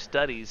to do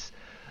studies.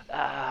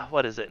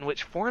 In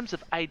which forms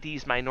of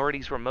IDs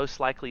minorities were most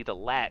likely to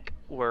lack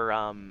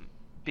were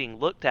being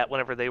looked at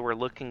whenever they were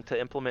looking to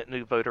implement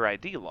new voter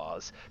ID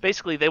laws.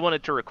 Basically, they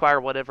wanted to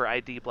require whatever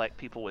ID black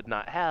people would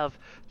not have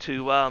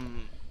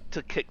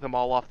to kick them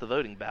all off the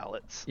voting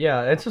ballots.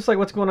 Yeah, it's just like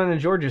what's going on in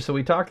Georgia. So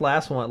we talked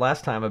last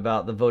time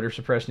about the voter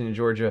suppression in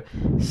Georgia.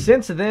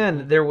 Since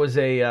then, there was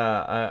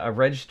a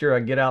register,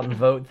 a get out and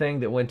vote thing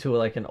that went to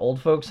like an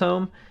old folks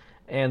home,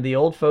 and the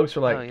old folks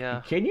were like, oh,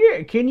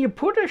 yeah. Can you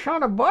put us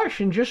on a bus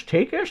and just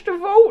take us to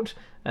vote?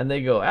 And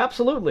they go,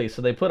 absolutely.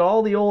 So they put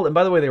all the old, and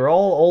by the way, they were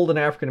all old and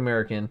African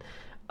American.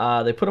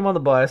 They put them on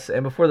the bus,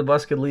 and before the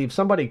bus could leave,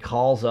 somebody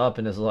calls up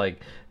and is like,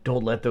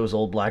 don't let those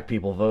old black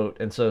people vote.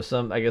 And so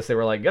I guess they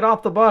were like, get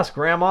off the bus,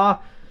 Grandma.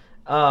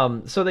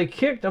 So they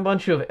kicked a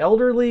bunch of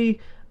elderly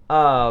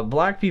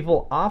black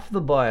people off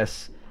the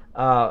bus,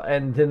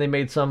 and then they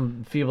made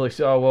some people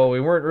say, oh, well,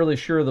 we weren't really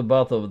sure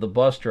about the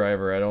bus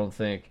driver, I don't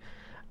think.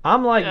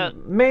 I'm like,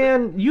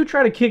 man, you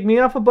try to kick me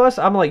off a bus?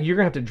 I'm like, you're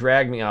going to have to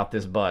drag me off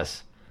this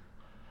bus.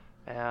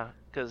 Yeah.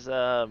 Because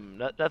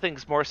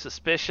nothing's more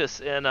suspicious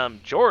in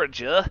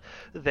Georgia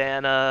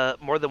than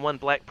more than one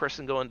black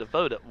person going to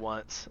vote at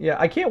once. Yeah,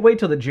 I can't wait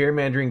till the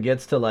gerrymandering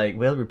gets to like,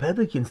 well,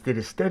 Republicans did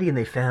a study and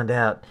they found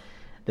out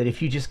that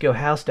if you just go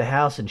house to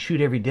house and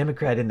shoot every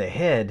Democrat in the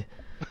head,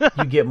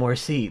 you get more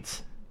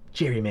seats.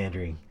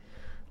 Gerrymandering.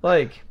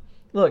 Like,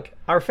 look,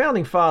 our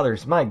founding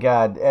fathers, my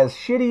God, as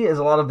shitty as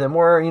a lot of them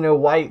were,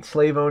 white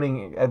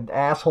slave-owning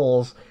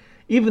assholes,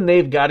 even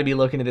they've got to be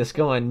looking at this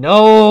going,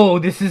 no,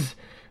 this is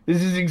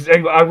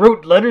exactly. I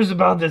wrote letters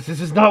about this. This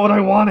is not what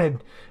I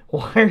wanted.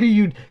 Why are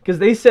you? Because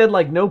they said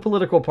like no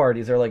political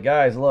parties. They're like,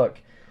 guys,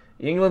 look,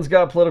 England's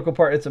got political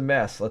party. It's a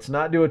mess. Let's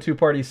not do a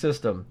 2-party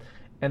system.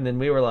 And then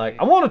we were like,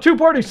 I want a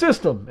 2-party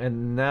system.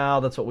 And now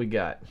that's what we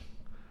got.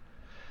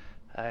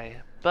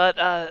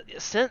 But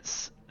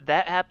since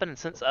that happened, and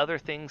since other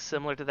things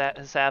similar to that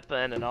has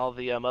happened, and all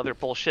the other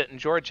bullshit in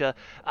Georgia,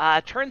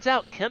 turns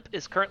out Kemp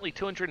is currently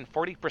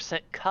 240%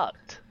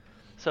 cucked.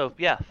 So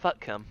yeah, fuck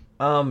Kemp.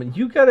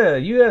 You gotta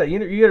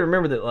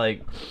remember that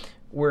like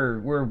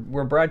we're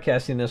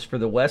broadcasting this for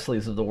the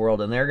Wesleys of the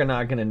world, and they're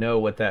not gonna know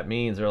what that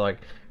means. They're like,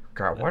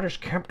 God, what is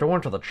Kemp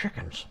doing to the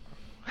chickens?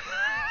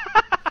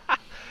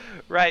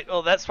 Right.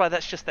 Well, that's why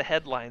that's just the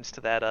headlines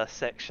to that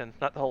section,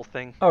 not the whole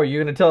thing. Oh,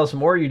 you're gonna tell us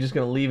more? Or are you just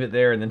gonna leave it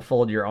there and then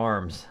fold your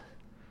arms?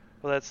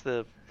 Well, that's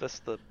the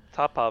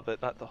top of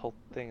it, not the whole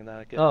thing, and then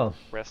I get the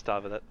rest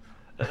of it.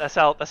 That's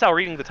how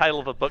reading the title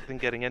of a book than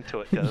getting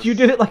into it goes. You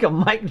did it like a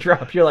mic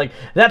drop. You're like,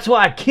 that's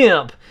why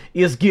Kemp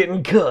is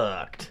getting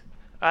cooked.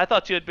 I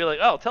thought you'd be like,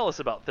 oh, tell us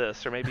about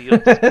this, or maybe you'll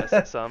discuss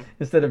it some.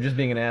 Instead of just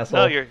being an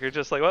asshole. No, you're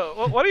just like,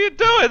 what are you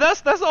doing?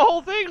 That's the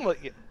whole thing.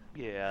 Like,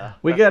 Yeah,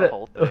 We that's the gotta,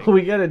 whole thing.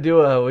 we gotta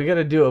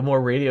do a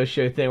more radio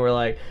show thing. Where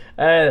like,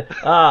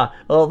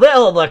 well,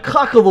 they're the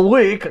cock of the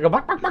week,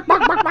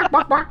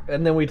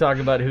 and then we talk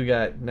about who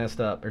got messed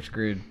up or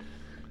screwed.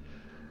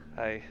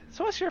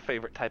 So what's your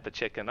favorite type of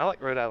chicken? I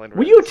like Rhode Island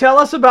Will Reds. you tell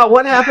us about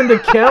what happened to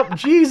Kemp?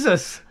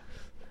 Jesus.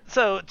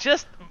 So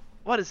just,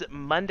 what is it,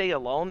 Monday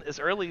alone, as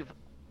early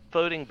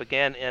voting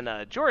began in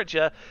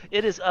Georgia,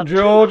 it is up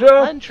Georgia?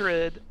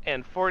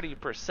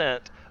 240%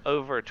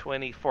 over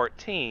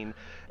 2014.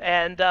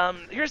 And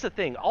here's the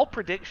thing, all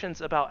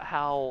predictions about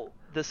how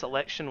this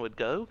election would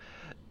go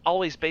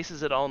always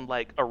bases it on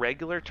like a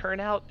regular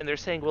turnout, and they're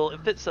saying, well,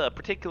 if it's a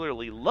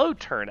particularly low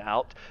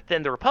turnout,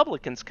 then the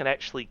Republicans can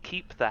actually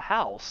keep the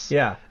House.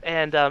 Yeah.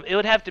 And it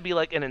would have to be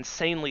like an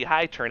insanely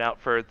high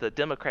turnout for the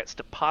Democrats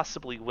to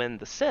possibly win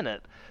the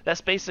Senate.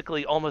 That's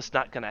basically almost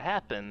not going to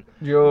happen.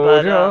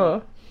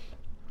 Georgia.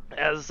 But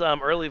as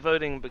early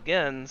voting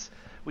begins,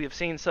 we have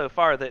seen so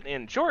far that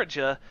in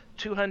Georgia,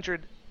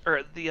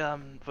 the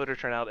voter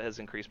turnout has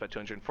increased by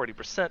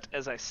 240%,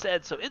 as I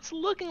said. So it's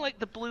looking like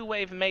the blue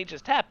wave may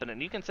just happen.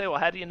 And you can say, well,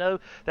 how do you know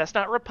that's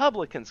not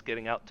Republicans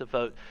getting out to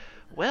vote?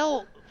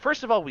 Well,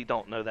 first of all, we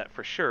don't know that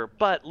for sure.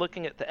 But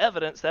looking at the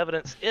evidence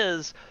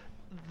is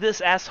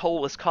this asshole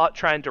was caught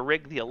trying to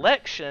rig the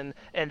election,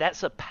 and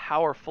that's a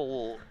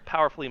powerfully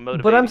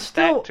motivating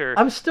factor.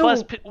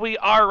 Plus, we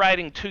are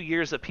riding 2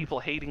 years of people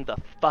hating the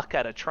fuck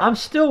out of Trump. I'm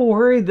still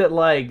worried that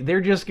like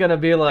they're just gonna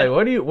be like,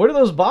 what are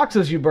those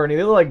boxes you burning?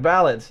 They look like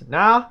ballots.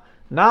 Nah,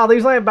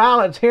 these ain't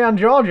ballots here in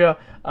Georgia.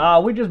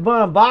 We just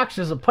burn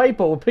boxes of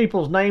paper with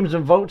people's names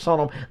and votes on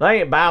them.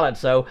 They ain't ballots,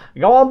 so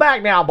go on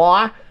back now,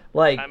 boy.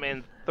 Like, I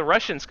mean, the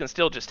Russians can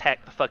still just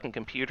hack the fucking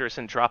computers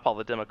and drop all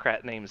the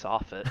Democrat names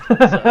off it.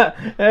 So.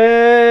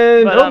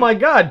 Oh my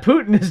God,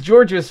 Putin is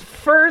Georgia's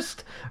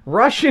first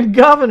Russian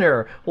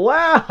governor.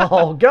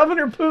 Wow,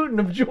 Governor Putin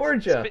of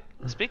Georgia.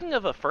 Speaking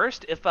of a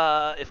first, if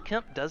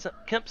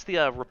Kemp's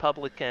the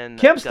Republican.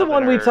 Kemp's the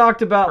one we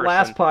talked about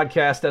last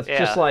podcast. That's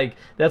just like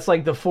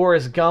the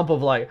Forrest Gump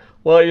of like,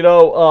 well, you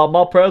know,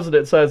 my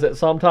president says that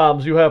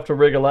sometimes you have to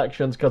rig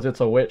elections because it's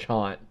a witch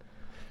hunt.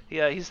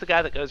 Yeah, he's the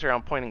guy that goes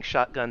around pointing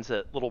shotguns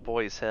at little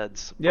boys'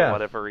 heads for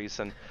whatever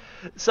reason.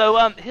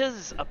 So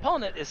his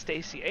opponent is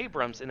Stacey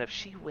Abrams, and if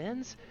she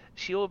wins,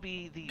 she will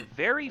be the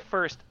very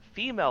first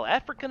female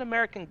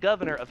African-American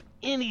governor of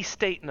any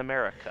state in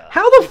America.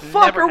 How the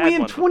fuck are we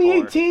in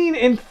 2018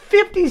 in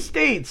 50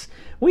 states?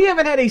 We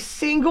haven't had a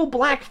single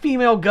black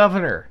female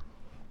governor.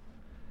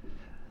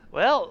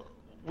 Well,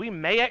 we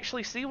may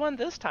actually see one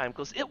this time,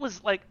 because it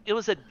was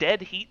a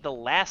dead heat the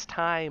last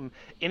time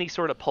any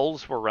sort of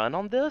polls were run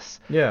on this.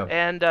 Yeah.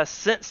 And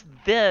since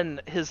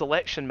then, his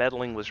election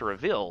meddling was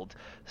revealed.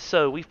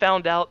 So we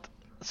found out.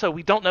 So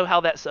we don't know how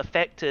that's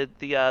affected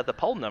the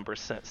poll numbers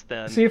since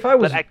then. See,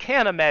 but I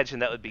can't imagine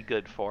that would be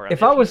good for him.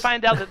 If you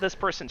find out that this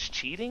person's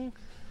cheating.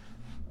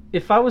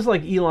 If I was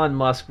like Elon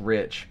Musk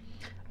rich,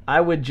 I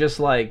would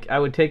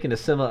take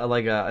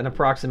an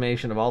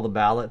approximation of all the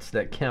ballots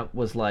that Kemp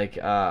was like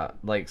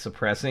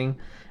suppressing,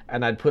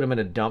 and I'd put him in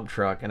a dump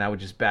truck, and I would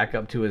just back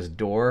up to his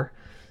door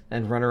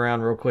and run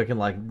around real quick and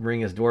like ring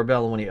his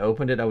doorbell, and when he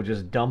opened it, I would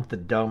just dump the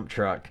dump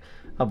truck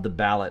of the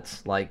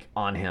ballots like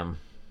on him.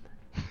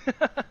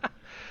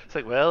 It's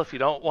like, well, if you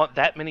don't want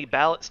that many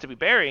ballots to be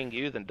burying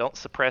you, then don't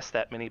suppress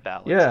that many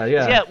ballots. Yeah.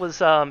 Yeah,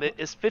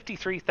 it's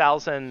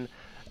 53,000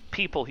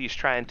 people he's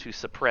trying to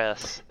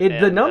suppress.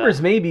 The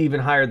numbers may be even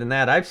higher than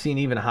that. I've seen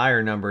even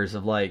higher numbers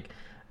of like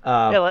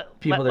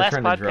people they're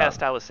trying to drop.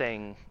 Last podcast I was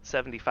saying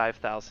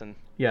 75,000.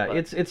 Yeah, but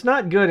it's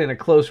not good in a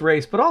close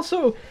race, but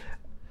also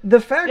the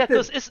fact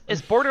that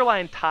it's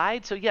borderline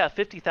tied. So yeah,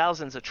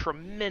 50,000 is a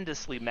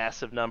tremendously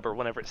massive number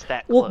whenever it's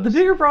that close. Well, the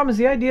bigger problem is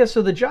the idea.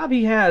 So the job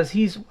he has,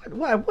 he's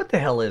what the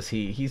hell is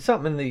he? He's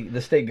something in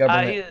the state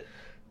government.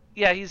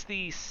 He's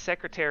the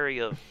Secretary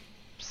of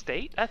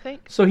State, I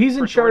think. So he's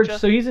in charge. Georgia.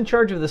 So he's in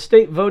charge of the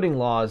state voting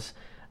laws,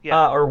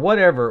 or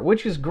whatever,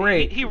 which is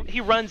great.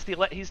 He runs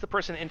he's the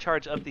person in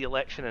charge of the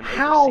election and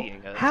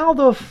overseeing it. How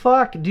the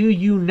fuck do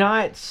you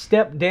not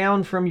step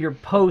down from your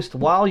post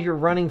while you're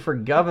running for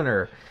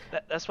governor?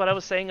 That's what I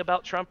was saying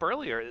about Trump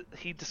earlier.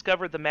 He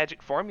discovered the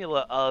magic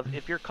formula of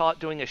if you're caught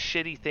doing a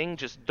shitty thing,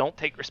 just don't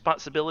take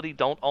responsibility,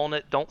 don't own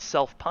it, don't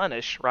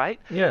self-punish,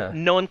 right? Yeah.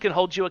 No one can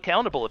hold you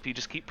accountable if you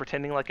just keep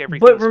pretending like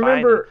everything's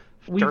fine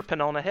and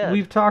derping on ahead.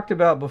 We've talked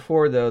about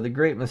before, though, the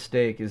great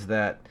mistake is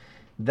that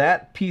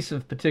piece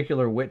of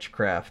particular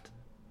witchcraft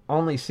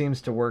only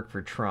seems to work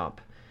for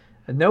Trump.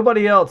 And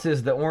nobody else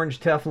is the orange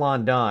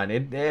Teflon Don.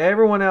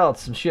 Everyone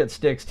else, some shit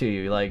sticks to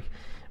you. Like,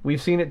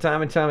 we've seen it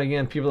time and time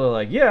again. People are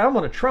like, yeah, I'm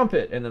going to trump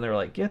it. And then they're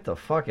like, get the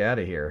fuck out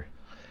of here.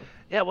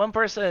 Yeah, one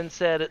person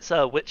said it's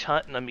a witch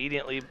hunt, and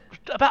immediately,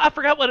 I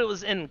forgot what it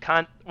was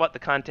what the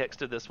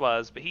context of this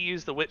was, but he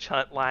used the witch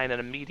hunt line, and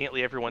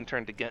immediately everyone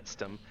turned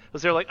against him.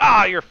 Was they're like,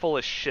 you're full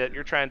of shit.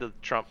 You're trying to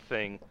Trump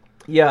thing.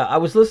 Yeah, I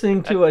was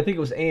listening to, I think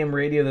it was AM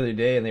radio the other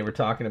day, and they were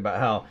talking about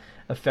how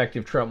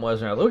effective Trump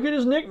was. And look at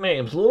his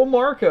nicknames, Little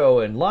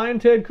Marco and Lion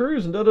Ted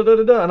Cruz and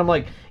da-da-da-da-da. And I'm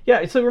like,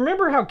 yeah, so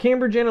remember how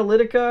Cambridge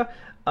Analytica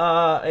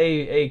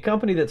a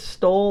company that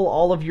stole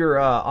all of your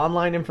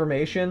online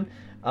information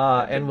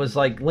and was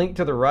like linked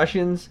to the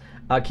Russians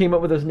came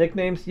up with those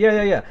nicknames.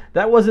 Yeah.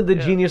 That wasn't the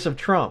Yeah. genius of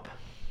Trump.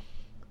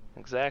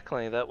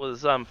 Exactly. That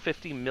was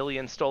 50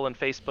 million stolen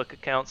Facebook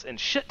accounts and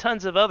shit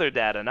tons of other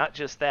data, not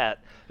just that.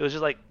 It was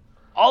just like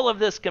all of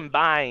this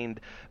combined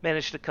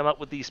managed to come up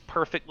with these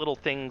perfect little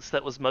things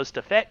that was most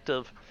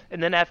effective.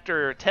 And then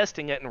after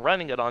testing it and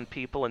running it on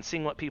people and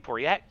seeing what people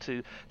react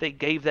to, they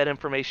gave that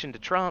information to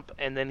Trump.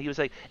 And then he was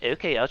like,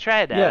 okay, I'll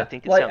try that. Yeah, I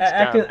think it like sounds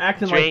acting dumb. like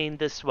Drain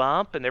the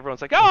swamp. And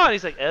everyone's like, oh, and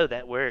he's like, oh,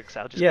 that works.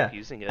 I'll just yeah, keep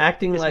using it.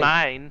 acting It's like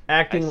mine.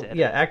 I said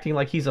it. acting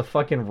like he's a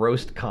fucking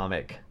roast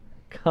comic.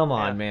 Come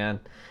on, Yeah. man.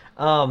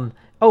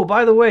 Oh,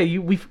 by the way,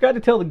 we forgot to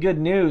tell the good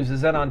news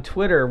is that on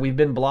Twitter we've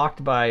been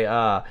blocked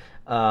by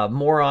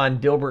moron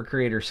Dilbert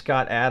creator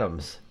Scott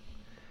Adams.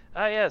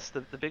 Ah, yes,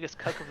 the biggest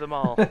cuck of them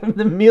all.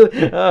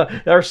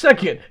 Our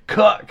second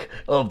cuck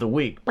of the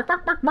week.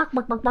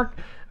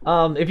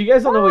 If you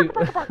guys don't know,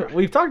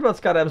 we've talked about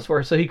Scott Adams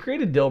before. So he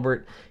created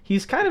Dilbert.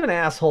 He's kind of an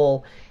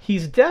asshole.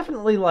 He's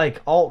definitely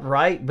like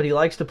alt-right, but he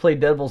likes to play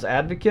devil's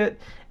advocate.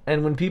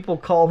 And when people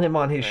call him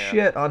on his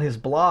shit on his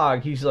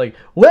blog, he's like,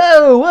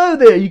 whoa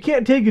there, you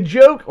can't take a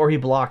joke, or he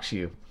blocks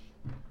you.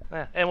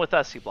 Yeah, and with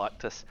us, he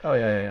blocked us. Oh,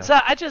 yeah. So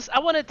I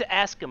wanted to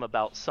ask him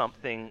about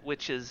something,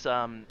 which is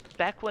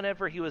back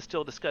whenever he was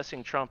still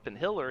discussing Trump and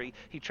Hillary,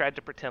 he tried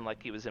to pretend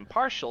like he was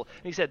impartial.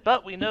 And he said,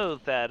 but we know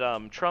that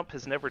Trump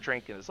has never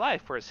drank in his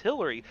life, whereas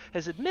Hillary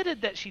has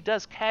admitted that she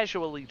does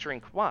casually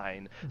drink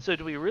wine. So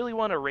do we really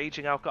want a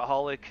raging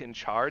alcoholic in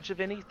charge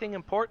of anything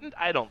important?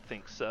 I don't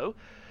think so.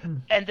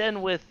 And then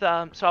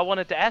so I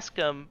wanted to ask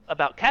him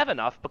about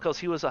Kavanaugh because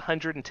he was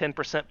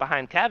 110%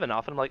 behind Kavanaugh.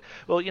 And I'm like,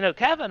 well,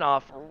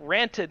 Kavanaugh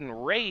ranted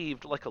and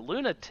raved like a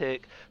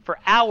lunatic for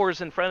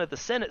hours in front of the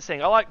Senate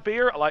saying, I like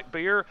beer, I like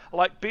beer, I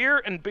like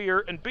beer and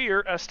beer and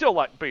beer, and I still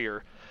like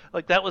beer.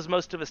 Like, that was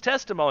most of his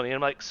testimony. And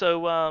I'm like,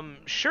 so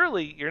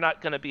surely you're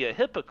not going to be a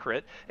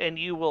hypocrite and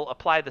you will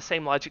apply the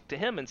same logic to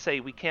him and say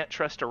we can't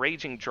trust a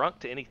raging drunk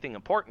to anything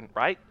important,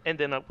 right? And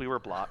then we were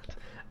blocked.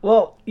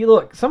 Well, you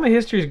look, some of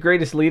history's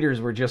greatest leaders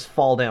were just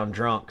fall-down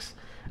drunks.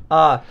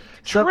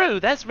 True,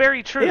 that's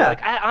very true. Yeah.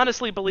 Like, I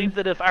honestly believe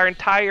that if our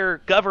entire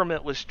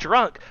government was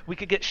drunk, we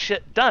could get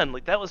shit done.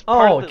 Like, that was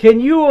part of the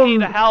key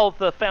to how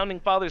the founding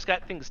fathers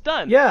got things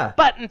done. Yeah.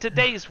 But in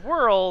today's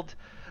world,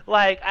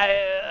 like,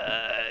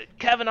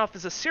 Kavanaugh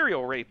is a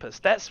serial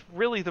rapist. That's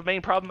really the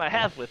main problem I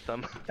have with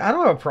them. I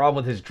don't have a problem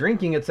with his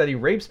drinking. It's that he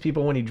rapes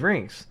people when he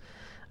drinks.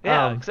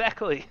 Yeah,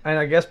 exactly. And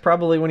I guess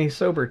probably when he's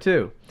sober,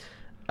 too.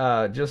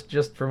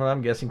 Just from what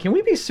I'm guessing. Can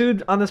we be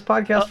sued on this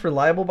podcast for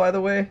libel, by the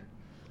way?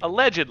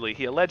 Allegedly.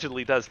 He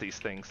allegedly does these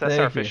things. That's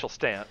our official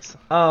stance.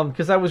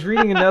 Because I was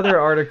reading another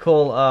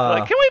article.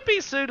 Like, can we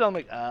be sued? I'm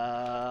like,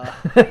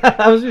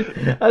 I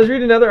was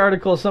reading another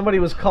article. Somebody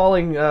was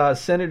calling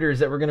senators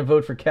that were going to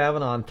vote for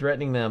Kavanaugh and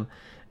threatening them.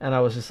 And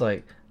I was just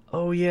like,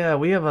 oh, yeah,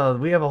 we have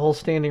a whole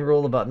standing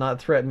rule about not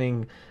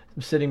threatening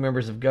sitting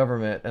members of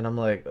government. And I'm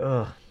like,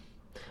 ugh.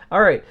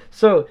 All right,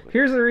 so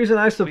here's the reason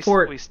I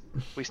support.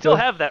 We still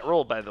have that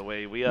rule, by the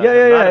way. We have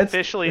not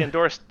officially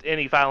endorsed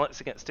any violence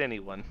against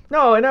anyone.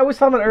 No, and I was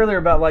talking earlier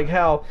about like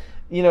how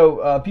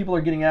people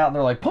are getting out and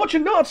they're like punch a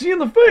Nazi in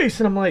the face,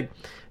 and I'm like,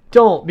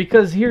 don't,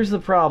 because here's the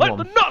problem.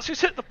 Let the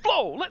Nazis hit the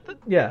floor.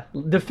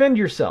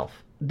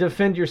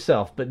 Defend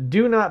yourself, but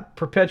do not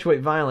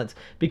perpetuate violence,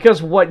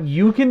 because what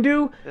you can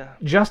do,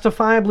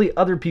 justifiably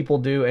other people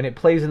do, and it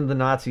plays into the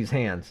Nazis'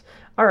 hands.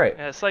 All right.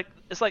 Yeah, it's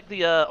like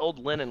the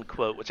old Lennon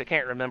quote, which I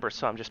can't remember,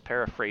 so I'm just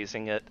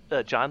paraphrasing it.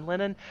 John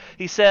Lennon,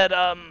 he said,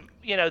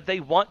 they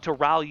want to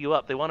rile you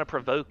up. They want to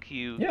provoke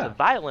you to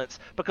violence,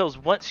 because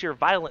once you're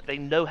violent, they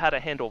know how to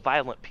handle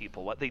violent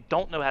people. What they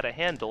don't know how to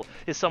handle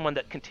is someone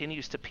that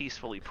continues to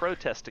peacefully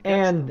protest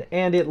against them.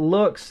 And it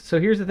looks, so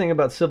here's the thing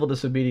about civil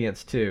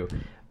disobedience, too.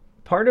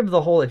 Part of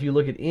the whole, if you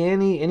look at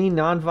any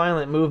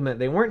nonviolent movement,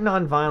 they weren't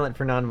nonviolent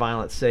for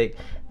nonviolence sake.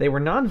 They were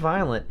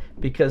nonviolent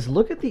because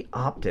look at the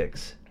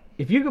optics.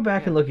 If you go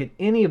back and look at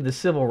any of the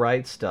civil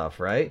rights stuff,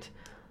 right?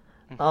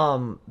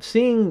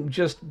 Seeing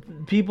just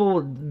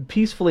people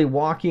peacefully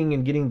walking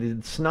and getting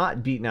the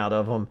snot beaten out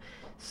of them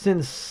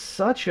sends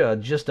such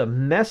a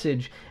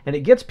message, and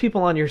it gets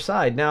people on your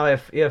side. Now,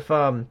 if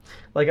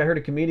like I heard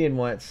a comedian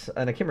once,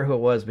 and I can't remember who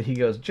it was, but he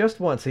goes, just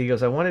once, he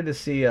goes, I wanted to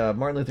see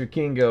Martin Luther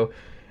King go,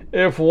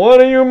 if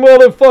one of you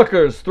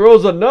motherfuckers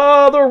throws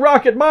another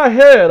rock at my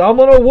head, I'm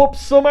gonna whoop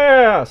some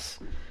ass.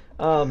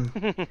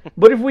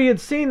 But if we had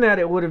seen that,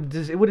 it would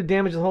have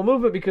damaged the whole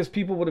movement, because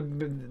people would have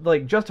been,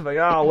 like, justified,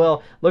 oh,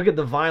 well, look at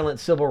the violent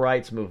civil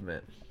rights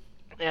movement.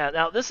 Yeah,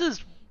 now this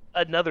is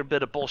another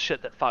bit of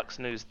bullshit that Fox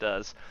News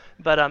does,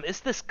 but it's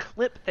this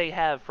clip they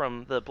have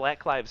from the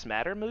Black Lives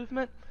Matter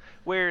movement,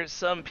 where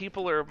some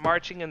people are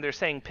marching and they're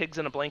saying pigs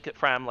in a blanket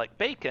fry 'em like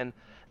bacon.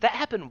 That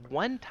happened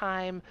one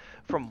time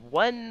from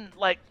one,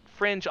 like,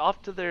 fringe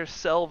off to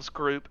themselves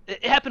group.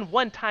 It happened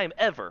one time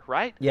ever,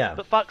 right? Yeah.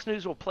 But Fox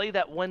News will play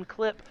that one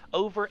clip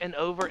over and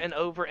over and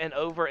over and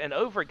over and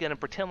over again and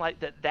pretend like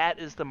that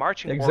is the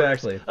marching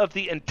Exactly. orders of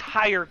the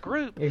entire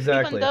group.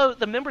 Exactly. Even though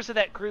the members of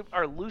that group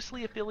are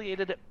loosely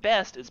affiliated at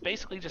best, it's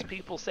basically just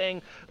people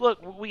saying,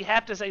 look, we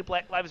have to say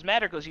Black Lives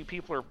Matter because you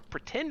people are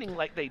pretending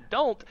like they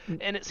don't,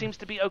 and it seems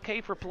to be okay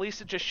for police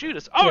to just shoot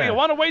us. Oh, Yeah. you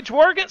want to wage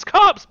war against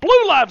cops?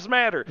 Blue lives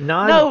matter.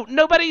 No,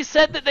 nobody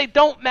said that they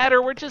don't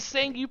matter. We're just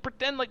saying you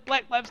pretend like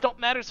Black lives don't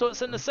matter, so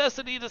it's a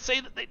necessity to say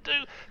that they do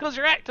because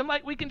you're acting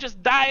like we can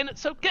just die and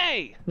it's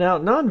okay. Now,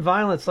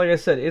 nonviolence, like I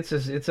said,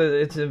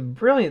 it's a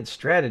brilliant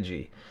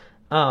strategy,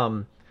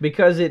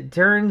 because it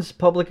turns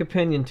public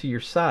opinion to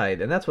your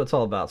side, and that's what it's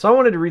all about. So I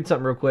wanted to read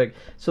something real quick.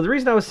 So the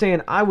reason I was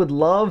saying I would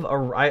love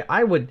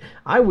I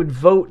would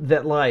vote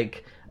that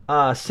like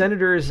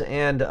senators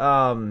and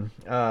members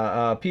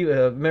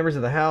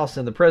of the House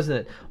and the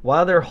president,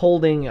 while they're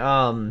holding,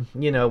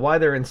 while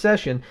they're in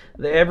session,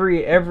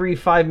 every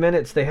 5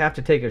 minutes they have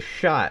to take a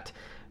shot,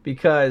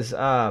 because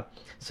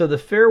so the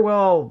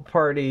farewell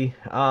party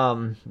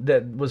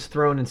that was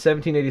thrown in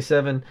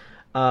 1787,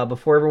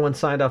 before everyone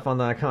signed off on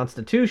the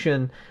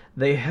Constitution,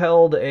 they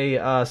held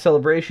a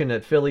celebration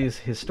at Philly's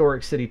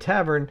historic City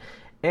Tavern.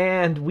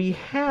 And we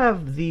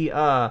have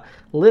the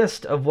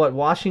list of what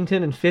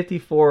Washington and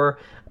 54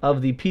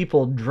 of the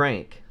people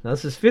drank. Now,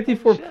 this is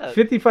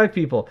 55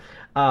 people.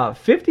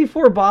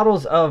 54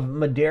 bottles of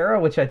Madeira,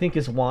 which I think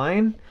is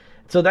wine.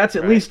 So that's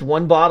at least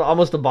one bottle,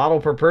 almost a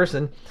bottle per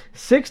person.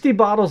 60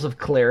 bottles of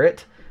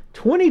claret,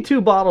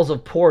 22 bottles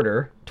of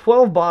porter,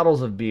 12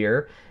 bottles of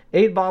beer,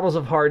 8 bottles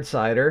of hard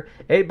cider,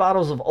 8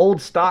 bottles of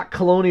old stock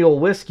colonial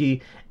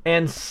whiskey,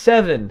 and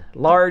 7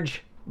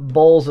 large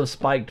bowls of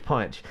spiked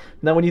punch.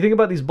 Now, when you think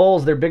about these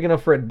bowls, they're big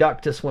enough for a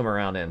duck to swim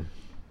around in.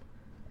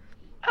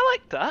 I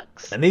like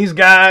ducks. And these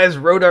guys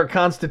wrote our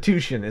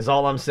Constitution, is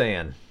all I'm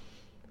saying.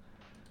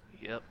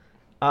 Yep.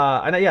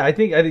 I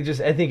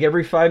think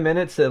every 5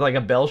 minutes that like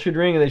a bell should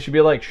ring and they should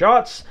be like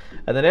shots,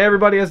 and then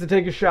everybody has to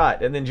take a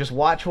shot, and then just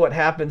watch what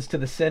happens to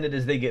the Senate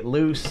as they get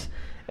loose,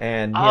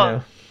 and you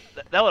know.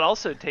 That would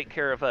also take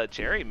care of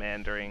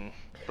gerrymandering,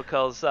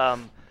 because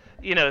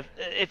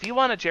if you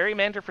want to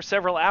gerrymander for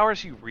several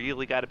hours, you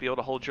really got to be able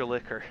to hold your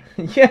liquor.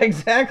 Yeah,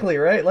 exactly,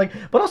 right? Like,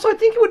 but also I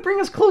think it would bring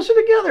us closer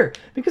together,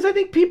 because I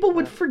think people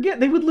would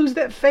forget, they would lose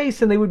that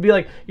face, and they would be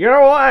like, you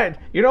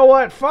know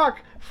what,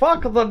 fuck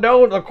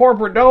the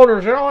corporate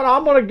donors. You know what,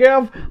 I'm gonna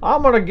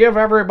give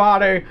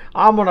everybody,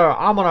 I'm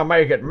gonna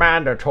make it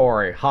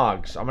mandatory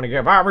hugs. I'm gonna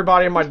give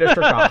everybody in my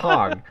district a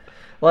hug.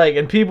 Like,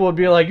 and people would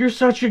be like, you're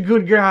such a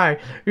good guy.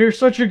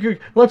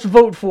 Let's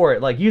vote for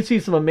it. Like, you'd see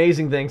some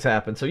amazing things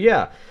happen. So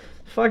yeah,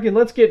 fucking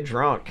let's get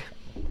drunk.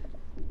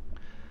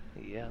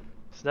 Yeah.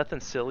 There's nothing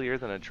sillier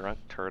than a drunk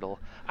turtle.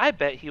 I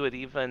bet he would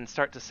even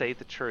start to say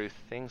the truth.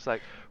 Things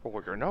like,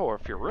 well,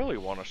 if you really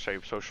want to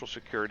save Social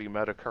Security,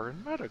 Medicare,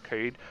 and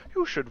Medicaid,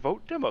 you should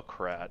vote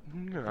Democrat.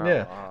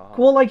 Yeah.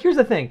 Well, like, here's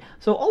the thing.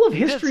 So all of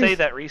history. He did say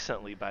that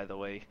recently, by the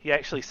way. He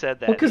actually said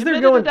that. Well, because they're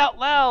admitted going it out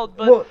loud,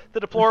 but the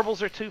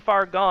deplorables are too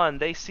far gone.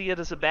 They see it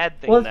as a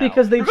bad thing. Well, it's now.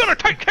 because you're gonna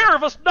take care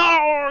of us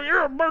now.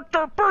 You're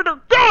burn their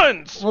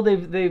guns. Well,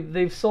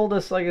 they've sold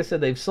us, like I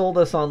said, they've sold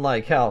us on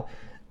like how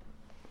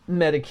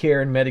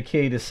Medicare and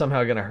Medicaid is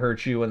somehow going to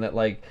hurt you, and that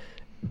like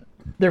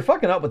they're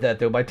fucking up with that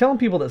though by telling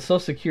people that Social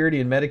Security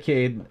and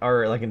Medicaid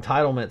are like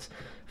entitlements.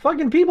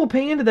 Fucking people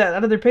pay into that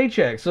out of their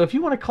paycheck. So if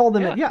you want to call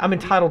them, I'm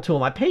entitled to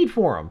them. I paid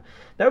for them.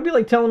 That would be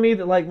like telling me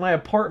that like my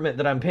apartment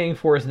that I'm paying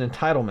for is an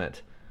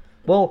entitlement.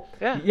 Well,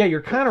 yeah,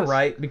 you're kind of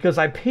right, because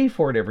I pay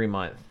for it every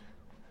month.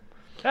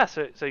 Yeah,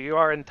 so you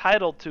are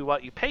entitled to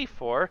what you pay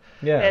for.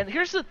 Yeah. And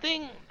here's the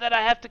thing that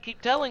I have to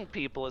keep telling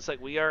people. It's like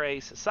we are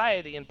a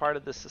society, and part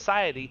of this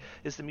society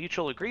is the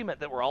mutual agreement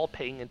that we're all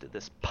paying into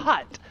this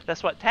pot.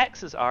 That's what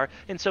taxes are.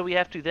 And so we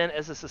have to then,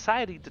 as a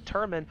society,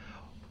 determine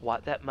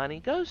what that money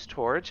goes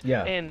towards.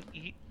 Yeah. And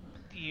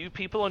you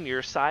people on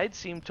your side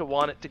seem to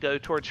want it to go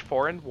towards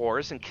foreign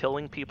wars and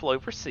killing people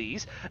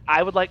overseas.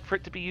 I would like for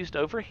it to be used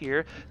over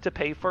here to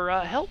pay for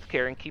health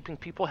care and keeping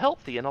people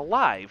healthy and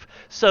alive.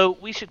 So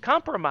we should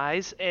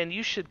compromise, and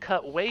you should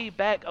cut way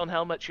back on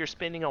how much you're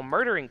spending on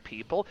murdering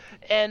people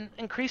and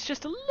increase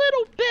just a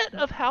little bit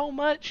of how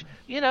much,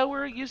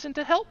 we're using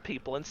to help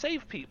people and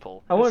save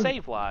people and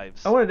save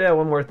lives. I wanted to add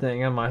one more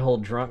thing on my whole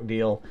drunk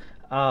deal.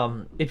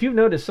 If you've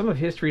noticed, some of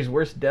history's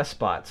worst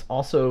despots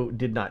also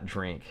did not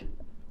drink.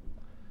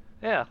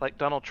 Yeah, like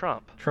Donald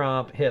Trump.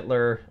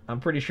 Hitler. I'm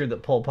pretty sure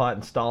that Pol Pot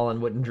and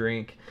Stalin wouldn't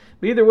drink.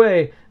 But either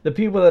way, the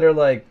people that are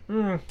like,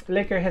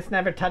 liquor has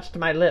never touched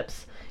my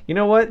lips. You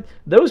know what?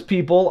 Those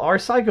people are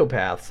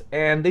psychopaths,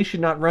 and they should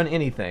not run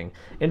anything.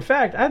 In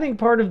fact, I think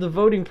part of the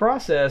voting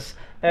process,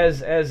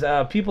 as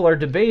people are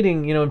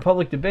debating, in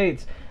public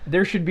debates,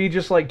 there should be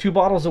just like 2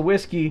 bottles of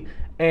whiskey,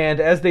 and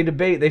as they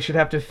debate, they should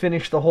have to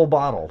finish the whole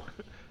bottle.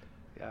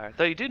 Yeah,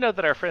 though you do know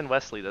that our friend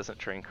Wesley doesn't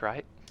drink,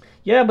 right?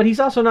 Yeah, but he's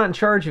also not in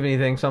charge of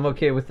anything, so I'm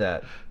okay with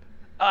that.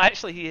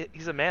 Actually,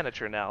 he's a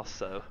manager now,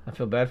 so. I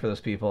feel bad for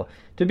those people.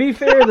 To be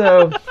fair,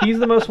 though, he's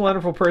the most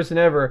wonderful person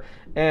ever,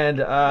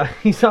 and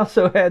he's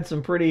also had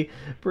some pretty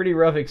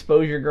rough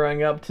exposure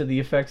growing up to the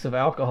effects of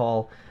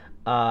alcohol.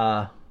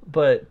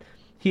 But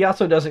he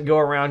also doesn't go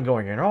around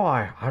going,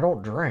 I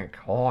don't drink.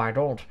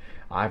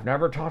 I've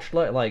never touched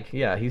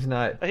yeah, he's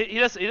not. He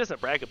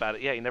doesn't brag about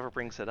it. Yeah, he never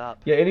brings it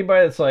up. Yeah,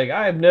 anybody that's like,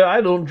 I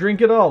don't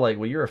drink at all. Like,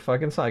 well, you're a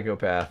fucking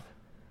psychopath.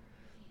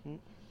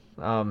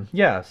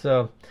 Yeah,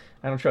 so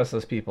I don't trust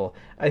those people.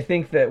 I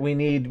think that we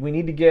need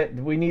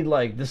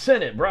like the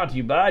Senate brought to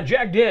you by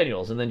Jack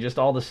Daniels, and then just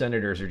all the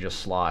senators are just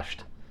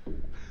sloshed.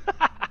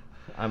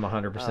 I'm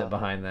 100%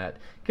 behind that.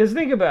 Because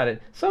think about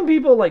it. Some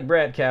people like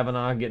Brett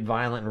Kavanaugh get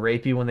violent and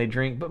rapey when they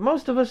drink, but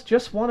most of us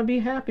just want to be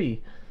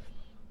happy.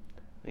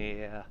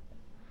 Yeah.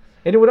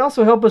 And it would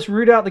also help us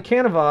root out the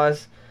Kavanaugh.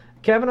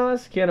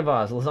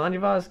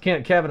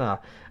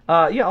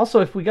 Yeah,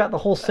 also if we got the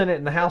whole Senate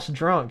and the House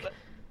drunk.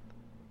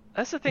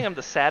 That's the thing I'm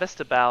the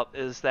saddest about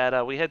is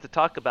that we had to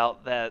talk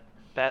about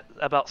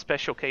about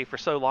Special K for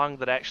so long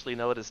that I actually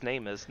know what his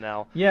name is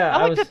now. Yeah,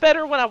 I liked it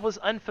better when I was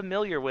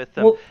unfamiliar with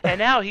him, and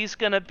now he's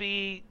gonna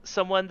be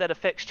someone that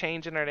affects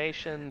change in our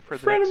nation for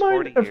the next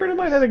 40 years. A friend of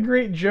mine had a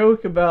great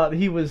joke about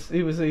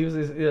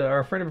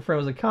our friend of a friend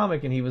was a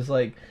comic, and he was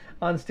like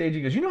on stage.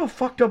 He goes, "You know how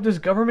fucked up this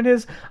government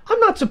is? I'm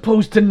not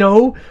supposed to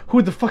know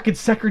who the fucking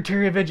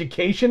Secretary of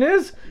Education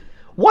is.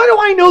 Why do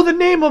I know the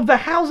name of the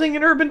Housing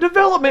and Urban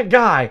Development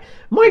guy?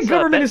 My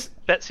government is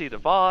Betsy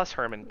DeVos,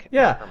 Herman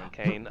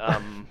Cain.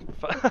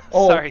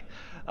 Sorry.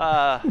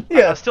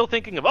 I'm still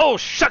thinking of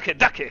Shucky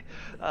Ducky.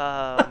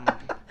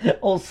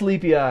 Old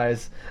Sleepy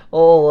Eyes,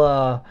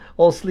 old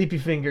Sleepy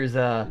Fingers.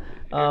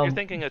 You're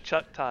thinking of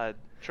Chuck Todd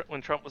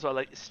when Trump was all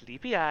like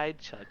sleepy-eyed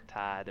Chuck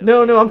Todd. Okay.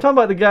 No, I'm talking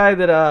about the guy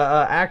that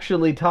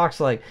actually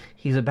talks like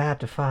he's about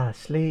to fall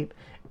asleep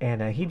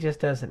and he just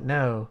doesn't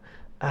know.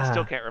 I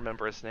still can't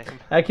remember his name.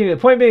 The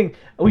point being,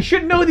 we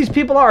should know who these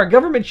people are.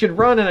 Government should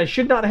run, and I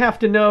should not have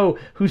to know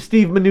who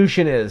Steve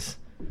Mnuchin is.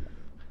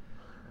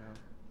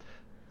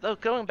 Though,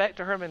 going back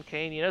to Herman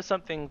Cain,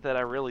 something that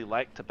I really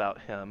liked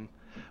about him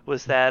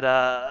was that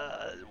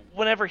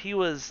whenever he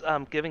was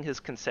giving his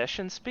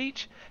concession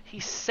speech,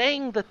 he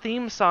sang the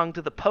theme song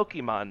to the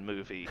Pokemon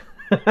movie.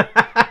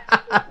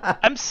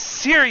 I'm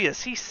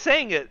serious. He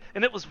sang it,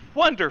 and it was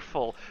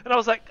wonderful. And I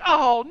was like,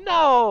 oh,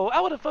 no, I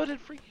would have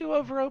voted for you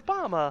over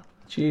Obama.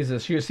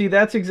 Jesus,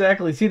 that's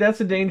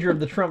the danger of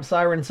the Trump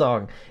siren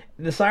song.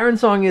 The siren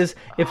song is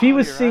if he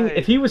was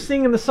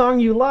singing the song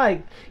you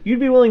liked,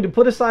 you'd be willing to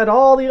put aside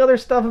all the other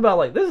stuff about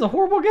like this is a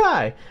horrible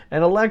guy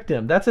and elect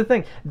him. That's the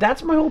thing.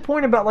 That's my whole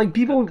point about like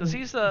people. Because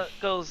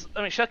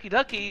Shucky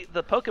Ducky,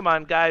 the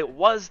Pokemon guy,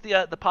 was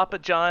the Papa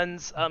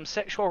John's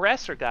sexual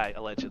harasser guy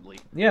allegedly.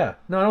 Yeah,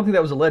 no, I don't think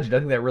that was alleged. I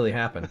think that really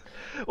happened.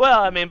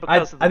 Well, I mean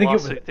because of the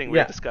lawsuit thing we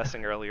were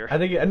discussing earlier. I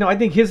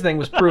think his thing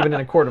was proven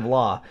in a court of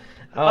law.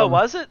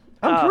 Was it?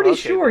 I'm pretty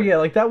sure, yeah,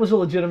 like that was a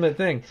legitimate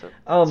thing.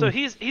 So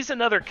he's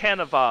another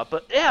Canova,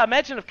 but yeah,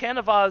 imagine if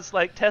Canova's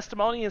like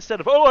testimony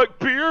instead of like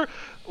beer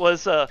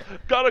was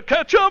gotta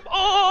catch 'em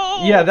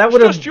all. Yeah, that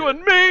would have just you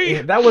and me.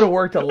 Yeah, that would have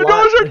worked a lot.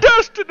 Those are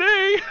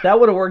destiny. That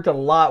would have worked a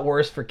lot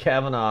worse for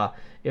Kavanaugh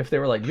if they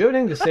were like, "Do you have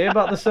anything to say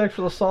about the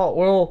sexual assault?"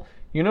 Well,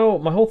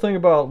 my whole thing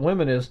about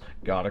women is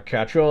gotta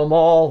catch 'em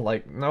all.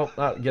 Like, no,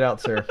 get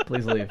out, sir.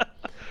 Please leave.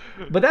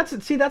 But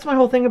that's my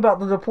whole thing about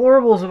the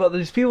deplorables, about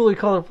these people we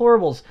call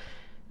deplorables.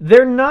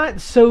 They're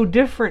not so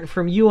different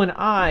from you and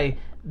I.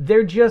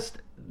 They're just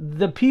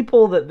the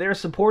people that they're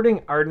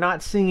supporting are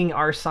not singing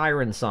our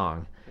siren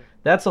song.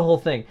 That's the whole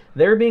thing.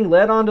 They're being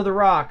led onto the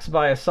rocks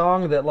by a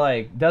song that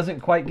like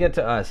doesn't quite get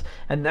to us.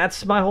 And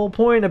that's my whole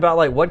point about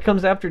like what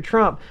comes after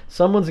Trump.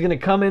 Someone's going to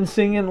come in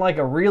singing like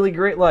a really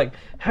great like,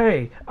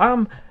 "Hey, I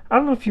don't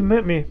know if you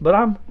met me, but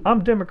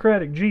I'm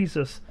Democratic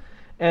Jesus."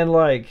 And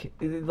like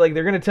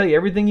they're going to tell you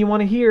everything you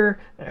want to hear.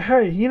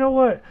 "Hey, you know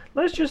what?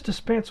 Let's just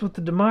dispense with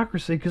the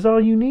democracy because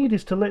all you need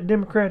is to let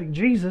Democratic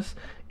Jesus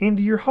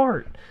into your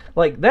heart."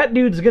 Like that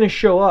dude's going to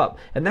show up,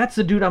 and that's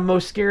the dude I'm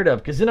most scared of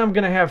because then I'm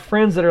going to have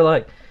friends that are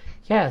like,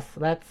 "Yes,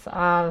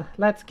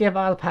 let's give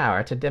all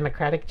power to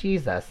Democratic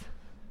Jesus."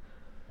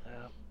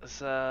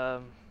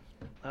 Oh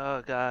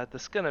God,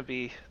 this is gonna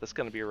be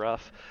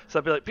rough. So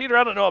I'll be like, "Peter,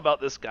 I don't know about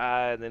this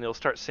guy," and then he'll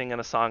start singing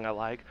a song I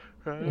like.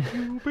 Have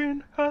you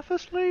been half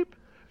asleep?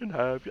 And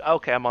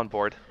okay, I'm on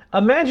board.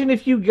 Imagine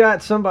if you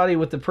got somebody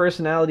with the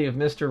personality of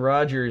Mr.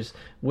 Rogers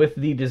with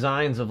the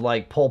designs of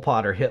like Pol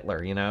Pot or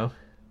Hitler,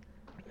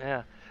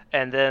 Yeah,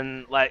 and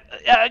then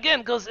again,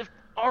 because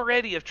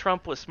if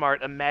Trump was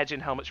smart, imagine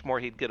how much more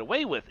he'd get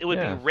away with. It would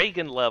be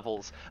Reagan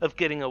levels of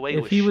getting away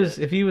with shit.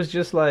 If he was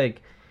just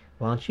like,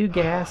 "Why don't you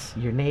gas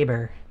your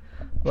neighbor?"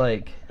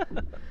 Like,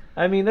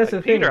 I mean, that's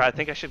the thing. Peter, I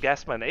think I should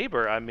gas my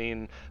neighbor. I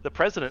mean, the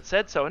president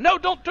said so. No,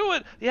 don't do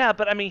it. Yeah,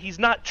 but I mean, he's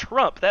not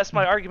Trump. That's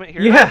my argument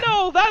here. Yeah.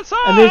 No, that's all.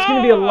 And there's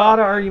going to be a lot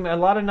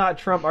of not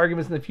Trump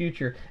arguments in the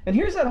future. And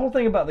here's that whole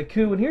thing about the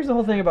coup, and here's the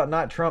whole thing about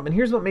not Trump, and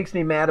here's what makes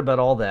me mad about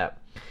all that.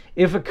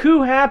 If a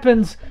coup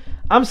happens,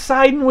 I'm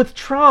siding with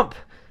Trump.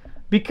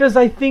 Because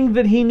I think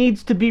that he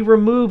needs to be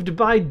removed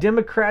by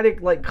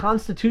democratic, like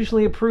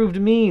constitutionally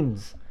approved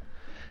means.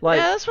 Like,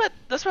 yeah,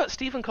 that's what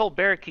Stephen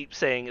Colbert keeps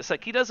saying. It's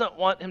like he doesn't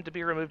want him to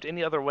be removed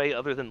any other way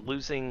other than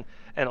losing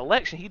an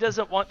election. He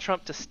doesn't want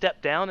Trump to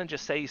step down and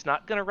just say he's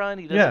not going to run.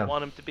 He doesn't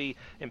want him to be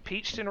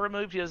impeached and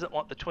removed. He doesn't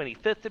want the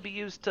 25th to be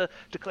used to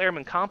declare him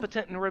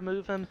incompetent and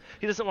remove him.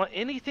 He doesn't want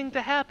anything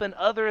to happen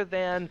other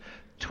than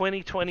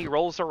 2020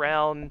 rolls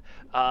around,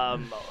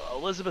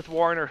 Elizabeth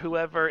Warren or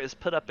whoever is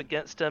put up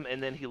against him,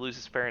 and then he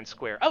loses fair and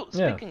square. Oh,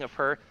 speaking of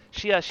her,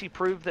 she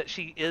proved that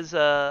she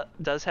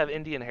does have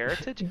Indian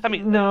heritage. I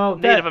mean, no,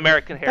 Native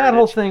American heritage. That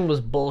whole thing was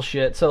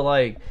bullshit. So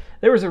like,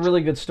 there was a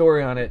really good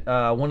story on it.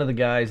 One of the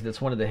guys that's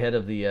one of the head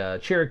of the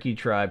Cherokee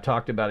tribe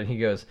talked about it. He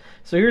goes,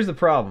 so here's the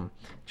problem.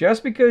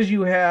 Just because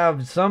you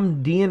have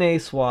some DNA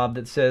swab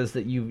that says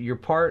that you're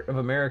part Native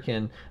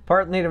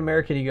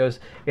American, he goes,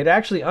 it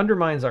actually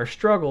undermines our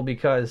struggle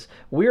because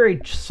we're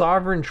a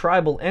sovereign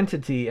tribal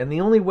entity, and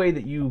the only way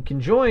that you can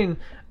join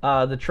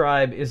the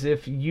tribe is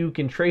if you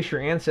can trace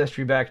your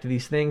ancestry back to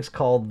these things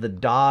called the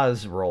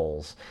Dawes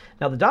Rolls.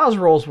 Now, the Dawes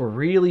Rolls were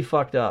really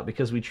fucked up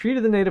because we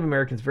treated the Native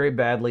Americans very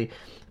badly,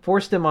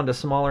 forced them onto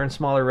smaller and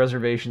smaller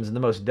reservations in the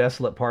most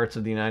desolate parts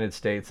of the United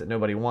States that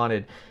nobody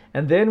wanted.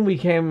 And then we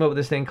came up with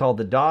this thing called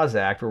the Dawes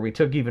Act, where we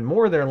took even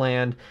more of their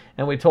land,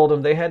 and we told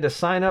them they had to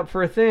sign up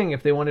for a thing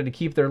if they wanted to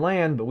keep their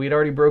land, but we'd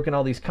already broken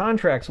all these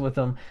contracts with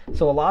them,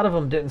 so a lot of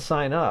them didn't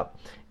sign up.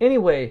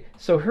 Anyway,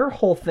 so her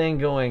whole thing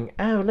going,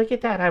 oh, look at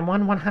that, I'm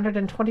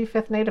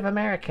 125th Native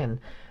American,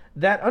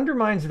 that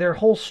undermines their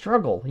whole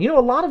struggle. You know,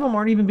 a lot of them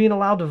aren't even being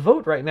allowed to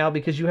vote right now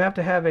because you have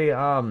to have a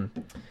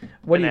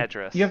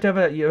address. You have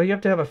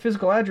to have a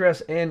physical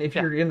address, and if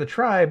you're in the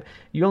tribe,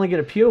 you only get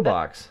a PO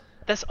box.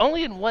 That's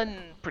only in one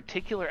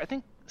particular, I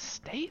think,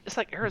 state. It's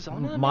like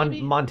Arizona,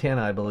 maybe?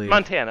 Montana, I believe.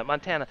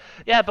 Montana.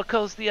 Yeah,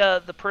 because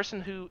the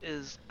person who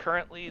is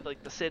currently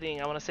like the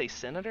sitting, I want to say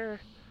senator,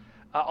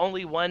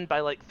 only won by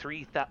like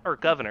 3,000, or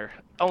governor,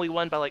 only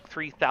won by like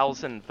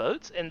 3,000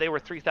 votes, and they were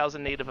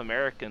 3,000 Native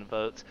American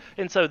votes.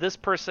 And so this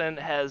person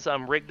has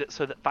rigged it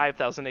so that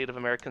 5,000 Native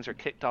Americans are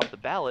kicked off the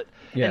ballot,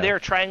 and they're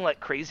trying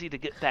like crazy to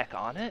get back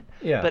on it.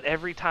 Yeah. But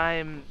every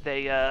time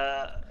they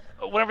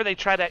whenever they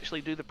try to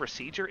actually do the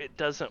procedure, it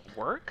doesn't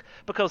work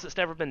because it's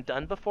never been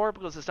done before,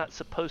 because it's not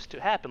supposed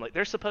to happen. Like,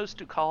 they're supposed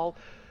to call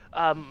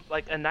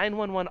like a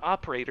 911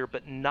 operator,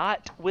 but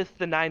not with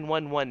the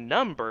 911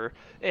 number,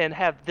 and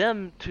have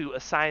them to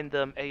assign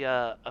them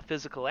a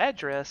physical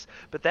address,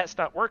 but that's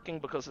not working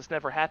because it's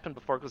never happened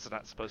before, because it's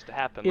not supposed to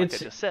happen, like I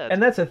just said. And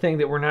that's a thing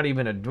that we're not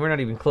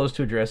even close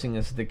to addressing,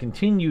 is the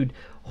continued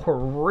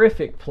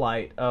horrific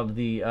plight of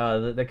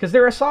because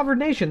they're a sovereign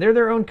nation, they're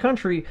their own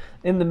country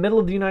in the middle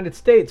of the United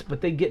States,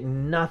 but they get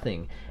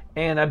nothing.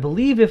 And I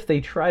believe if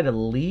they try to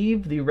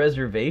leave the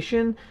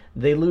reservation,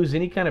 they lose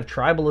any kind of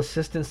tribal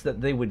assistance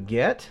that they would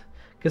get,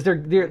 because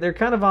they're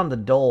kind of on the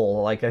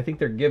dole. Like, I think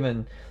they're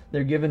given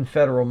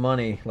federal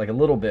money, like a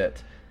little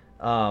bit,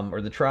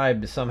 or the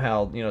tribe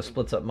somehow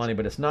splits up money,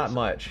 but it's not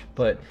much.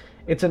 But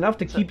it's enough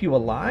to keep you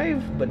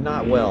alive, but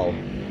not well.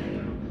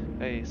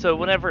 Hey, so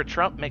whenever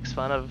Trump makes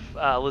fun of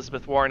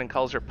Elizabeth Warren and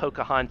calls her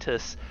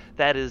Pocahontas,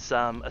 that is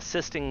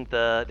assisting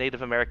the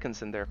Native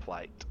Americans in their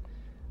plight.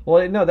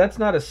 Well, no, that's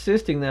not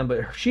assisting them,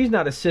 but she's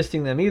not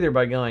assisting them either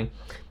by going,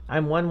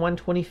 I'm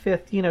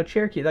 1/125th,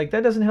 Cherokee. Like,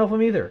 that doesn't help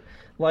them either.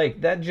 Like,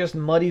 that just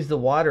muddies the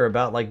water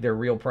about, like, their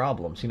real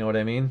problems. You know what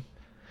I mean?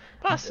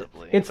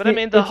 Possibly.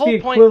 The whole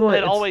point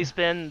had always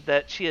been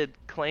that she had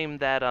claimed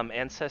that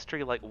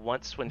ancestry like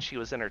once when she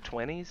was in her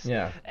 20s.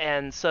 Yeah.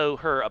 And so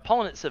her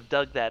opponents have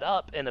dug that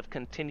up and have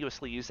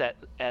continuously used that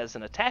as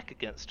an attack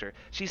against her.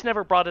 She's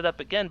never brought it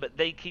up again, but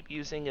they keep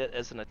using it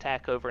as an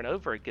attack over and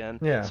over again.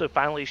 Yeah. So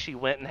finally she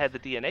went and had the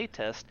DNA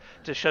test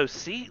to show,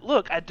 see,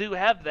 look, I do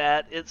have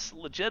that. It's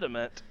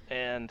legitimate.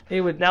 And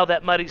now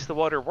that muddies the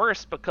water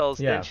worse, because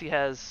then she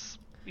has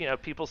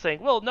people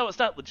saying, well, no, it's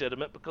not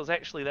legitimate, because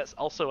actually that's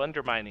also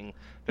undermining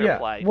their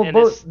plight. Well,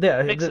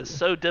 and makes it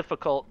so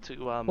difficult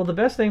to... Well, the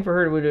best thing for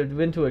her would have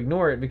been to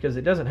ignore it, because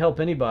it doesn't help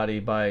anybody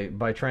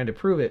by trying to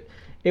prove it.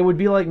 It would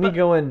be like me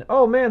going,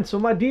 oh, man, so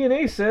my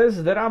DNA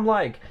says that I'm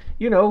like,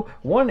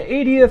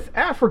 1/80th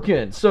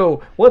African.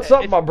 So what's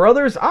up, my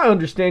brothers? I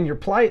understand your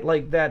plight.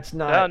 Like, that's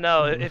not...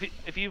 No.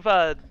 If you've...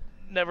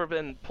 never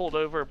been pulled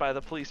over by the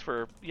police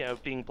for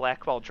being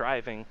black while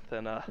driving,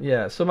 then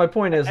so my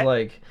point is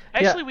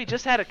we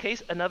just had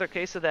another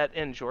case of that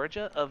in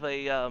Georgia, of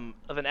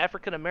an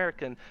African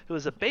American who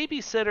was a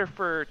babysitter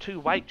for 2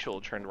 white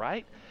children,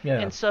 right?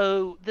 And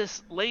so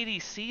this lady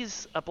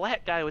sees a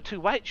black guy with 2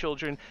 white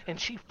children, and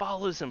she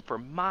follows him for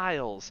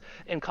miles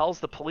and calls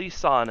the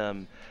police on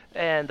him,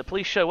 and the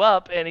police show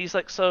up, and he's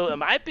like, so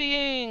am I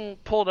being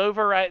pulled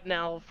over right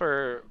now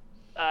for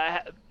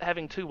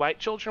having 2 white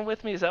children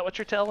with me? Is that what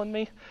you're telling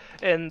me?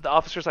 And the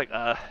officer's like,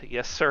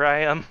 yes, sir, I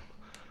am.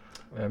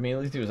 I mean,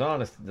 at least he was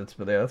honest. That's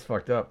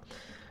fucked up.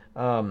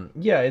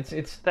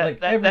 It's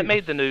that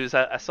made the news.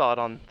 I saw it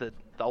on the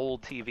the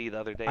old TV the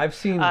other day. I've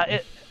seen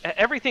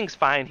everything's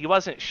fine. He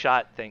wasn't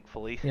shot,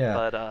 thankfully.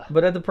 Yeah,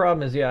 but the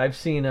problem is, I've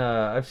seen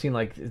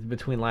like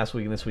between last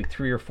week and this week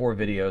 3 or 4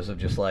 videos of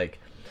just like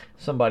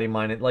somebody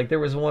minded. Like there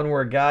was one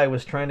where a guy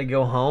was trying to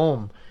go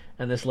home,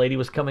 and this lady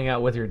was coming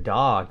out with her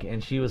dog,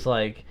 and she was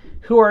like,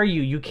 "Who are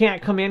you? You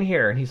can't come in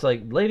here." And he's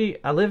like, "Lady,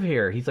 I live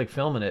here." He's like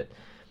filming it,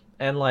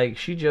 and like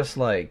she just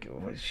like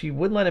she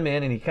wouldn't let him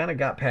in, and he kind of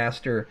got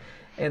past her,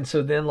 and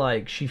so then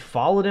like she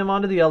followed him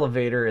onto the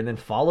elevator, and then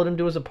followed him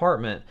to his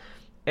apartment.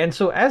 And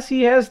so as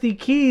he has the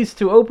keys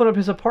to open up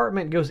his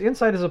apartment, goes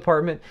inside his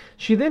apartment,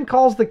 she then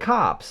calls the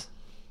cops.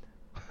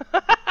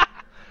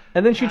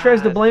 And then she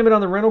tries to blame it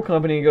on the rental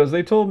company and goes,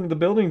 the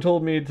building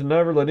told me to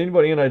never let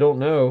anybody in I don't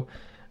know.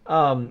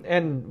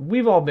 And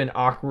we've all been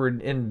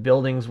awkward in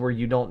buildings where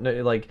you don't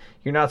know, like,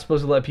 you're not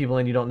supposed to let people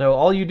in you don't know.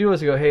 All you do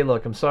is go, "Hey,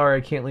 look, I'm sorry,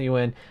 I can't let you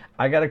in.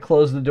 I got to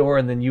close the door,"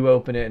 and then you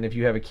open it, and if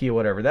you have a key or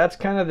whatever. That's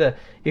kind of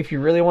if you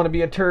really want to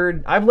be a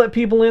turd. I've let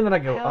people in, and I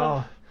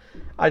go,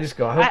 I just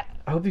go, I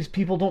hope these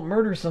people don't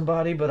murder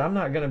somebody, but I'm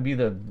not going to be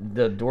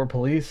the door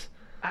police.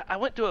 I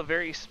went to a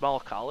very small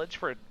college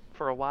for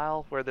a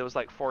while where there was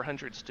like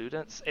 400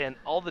 students, and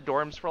all the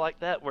dorms were like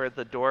that, where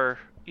the door,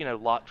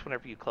 locked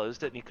whenever you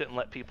closed it, and you couldn't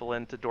let people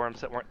into dorms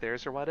that weren't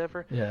theirs or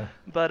whatever. Yeah.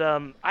 But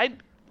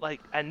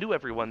I knew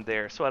everyone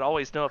there, so I'd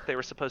always know if they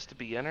were supposed to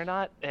be in or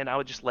not, and I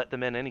would just let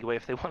them in anyway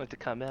if they wanted to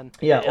come in.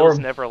 Yeah, it was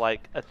never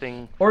like a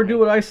thing. Or do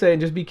what I say and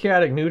just be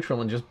chaotic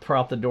neutral and just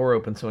prop the door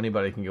open so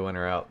anybody can go in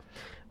or out.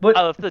 But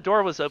if the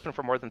door was open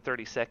for more than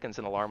 30 seconds,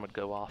 an alarm would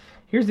go off.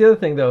 Here's the other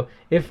thing, though.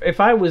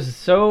 If I was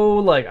so,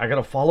 like, I got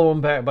to follow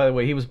him back. By the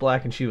way, he was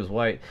black and she was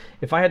white.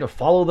 If I had to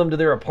follow them to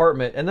their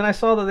apartment, and then I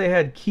saw that they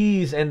had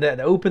keys and that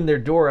opened their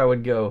door, I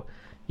would go,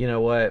 "You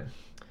know what?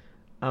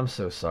 I'm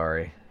so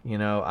sorry.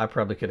 I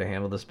probably could have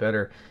handled this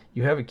better.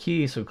 You have a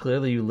key, so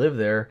clearly you live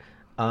there.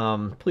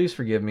 Please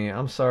forgive me.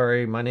 I'm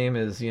sorry. My name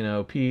is,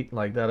 Pete,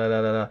 like,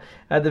 da-da-da-da-da."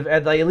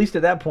 At least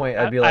at that point,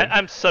 I'd be like...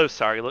 I'm so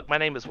sorry. Look, my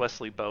name is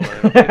Wesley Bowen.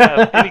 If you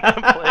have any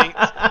complaints,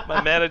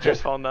 my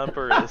manager's phone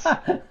number is...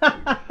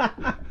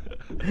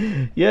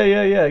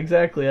 Yeah,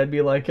 exactly. I'd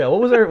be like, what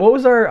was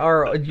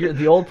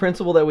the old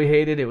principal that we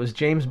hated? It was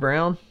James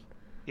Brown?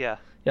 Yeah.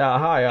 Yeah,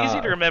 hi.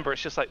 Easy to remember.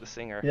 It's just like the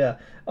singer. Yeah.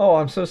 Oh,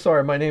 I'm so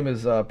sorry. My name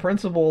is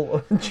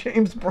Principal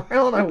James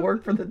Brown. I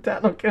work for the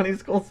Tatnall County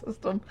School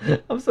System.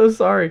 I'm so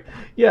sorry.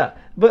 Yeah,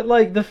 but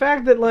like the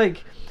fact that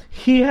like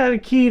he had a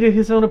key to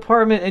his own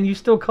apartment and you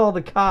still call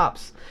the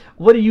cops.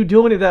 What are you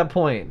doing at that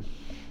point?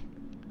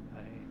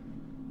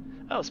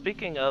 Oh,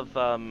 speaking of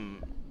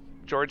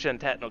Georgia and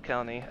Tatnall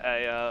County,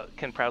 I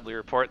can proudly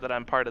report that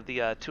I'm part of the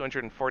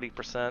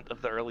 240%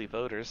 of the early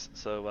voters.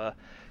 So,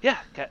 yeah,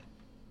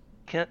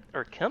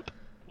 Kemp,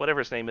 whatever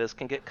his name is,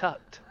 can get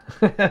cucked.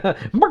 Cuck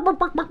of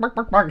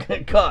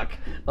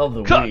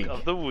the Cuck week.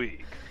 of the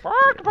week.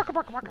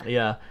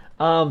 Yeah.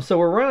 So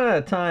we're running out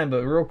of time,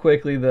 but real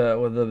quickly,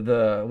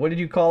 the what did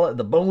you call it?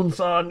 The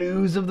Bonesaw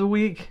news of the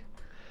week.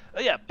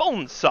 Oh yeah,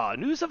 Bonesaw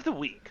news of the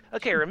week.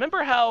 Okay,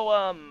 remember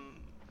how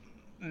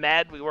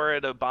mad we were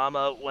at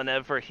Obama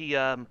whenever he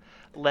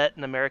let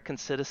an American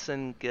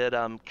citizen get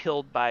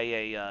killed by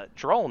a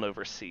drone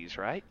overseas,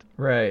 right?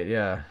 Right.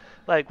 Yeah.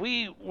 Like,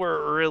 we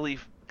were really...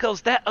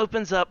 Because that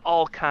opens up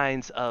all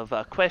kinds of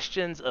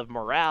questions of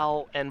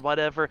morale and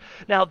whatever.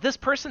 Now, this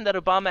person that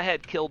Obama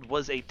had killed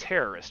was a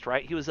terrorist,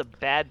 right? He was a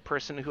bad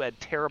person who had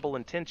terrible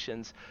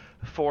intentions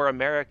for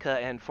America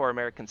and for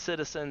American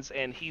citizens,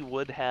 and he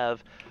would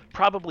have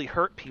probably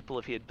hurt people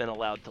if he had been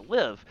allowed to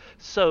live.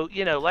 So,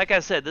 like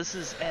I said, this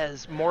is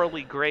as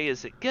morally gray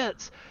as it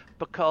gets,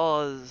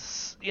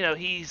 because,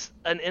 he's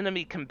an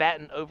enemy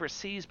combatant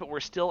overseas, but we're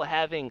still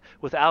having,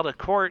 without a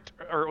court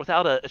or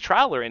without a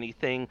trial or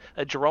anything,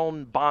 a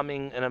drone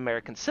bombing an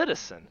American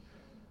citizen.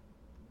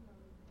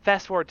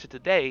 Fast forward to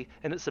today,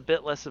 and it's a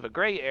bit less of a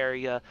gray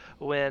area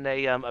when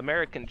a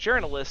American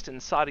journalist in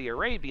Saudi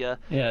Arabia...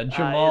 Yeah,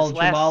 Jamal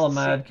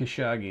Ahmad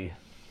Khashoggi.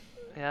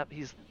 Yeah,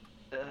 he's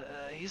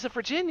a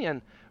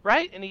Virginian,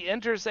 right? And he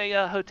enters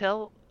a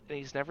hotel... and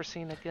he's never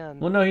seen again.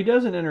 Well, no, he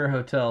doesn't enter a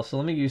hotel, so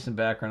let me give you some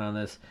background on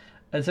this.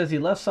 It says he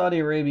left Saudi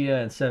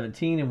Arabia in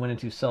 2017 and went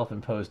into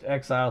self-imposed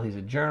exile. He's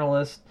a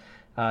journalist.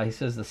 He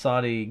says the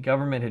Saudi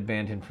government had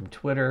banned him from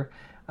Twitter.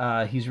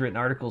 He's written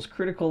articles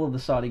critical of the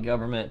Saudi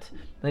government,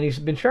 and he's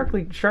been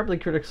sharply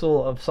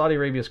critical of Saudi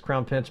Arabia's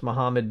Crown Prince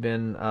Mohammed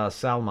bin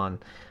Salman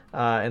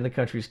and the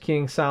country's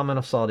King Salman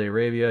of Saudi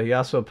Arabia. He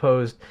also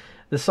opposed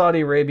the Saudi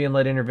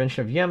Arabian-led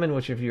intervention of Yemen,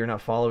 which, if you're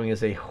not following,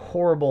 is a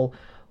horrible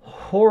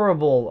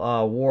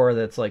war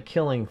that's like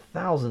killing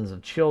thousands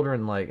of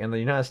children, and the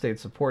United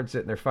States supports it,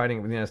 and they're fighting it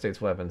with the United States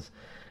weapons.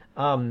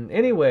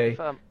 Anyway,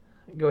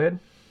 go ahead.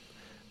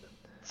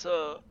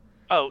 So,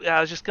 I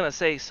was just gonna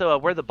say,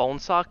 where the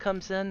Bonesaw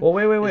comes in. Well,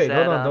 wait,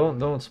 hold on,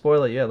 don't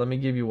spoil it yet. Let me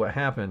give you what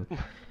happened.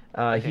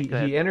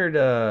 Okay, he entered.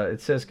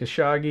 It says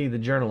Khashoggi, the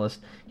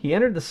journalist, he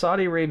entered the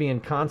Saudi Arabian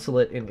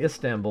consulate in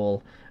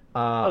Istanbul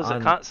Oh, it's a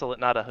consulate,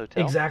 not a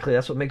hotel. Exactly,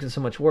 that's what makes it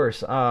so much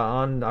worse.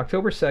 On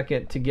October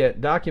 2nd, to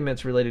get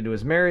documents related to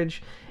his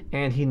marriage,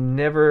 and he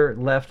never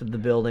left the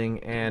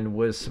building and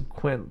was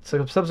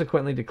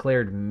subsequently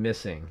declared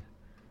missing.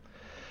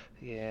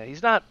 Yeah,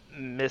 he's not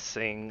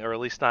missing, or at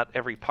least not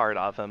every part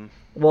of him.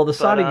 Well, the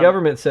Saudi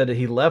government said that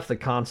he left the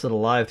consulate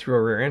alive through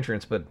a rear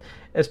entrance, but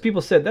as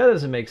people said, that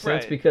doesn't make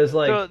sense because,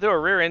 like... There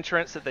are rear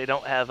entrance that they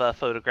don't have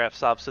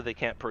photographs of, so they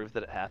can't prove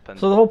that it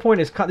happened. So the whole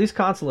point is these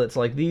consulates,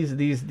 like these...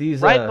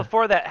 Right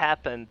before that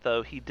happened,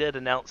 though, he did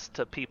announce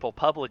to people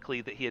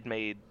publicly that he had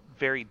made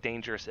very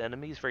dangerous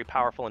enemies, very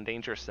powerful and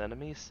dangerous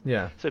enemies.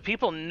 Yeah. So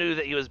people knew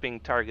that he was being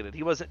targeted.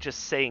 He wasn't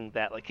just saying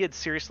that. Like, he had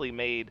seriously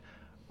made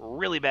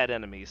really bad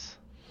enemies.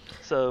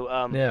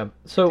 So yeah.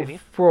 So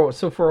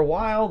for a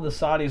while, the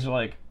Saudis were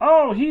like,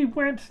 "Oh, he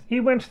went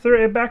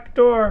through a back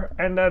door,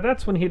 and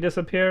that's when he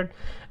disappeared."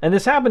 And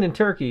this happened in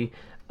Turkey.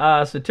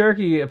 So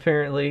Turkey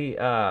apparently,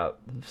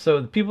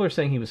 so people are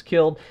saying he was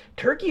killed.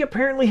 Turkey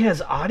apparently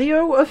has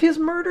audio of his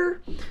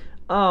murder.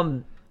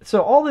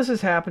 So all this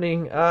is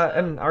happening,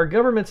 and our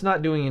government's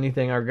not doing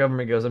anything. Our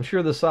government goes, "I'm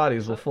sure the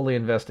Saudis will fully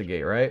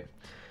investigate," right?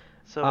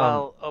 So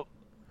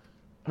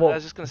I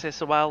was just going to say,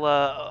 so while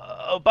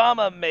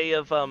Obama may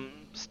have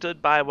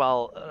stood by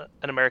while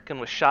an American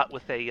was shot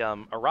with a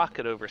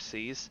rocket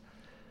overseas,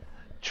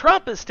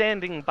 Trump is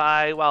standing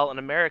by while an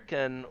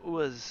American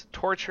was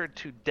tortured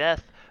to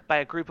death by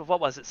a group of, what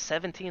was it,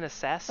 17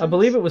 assassins? I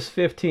believe it was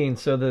 15.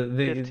 So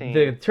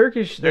the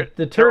Turkish...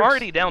 They're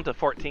already down to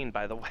 14,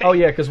 by the way. Oh,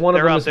 yeah, because one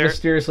of them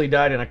mysteriously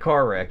died in a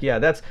car wreck. Yeah,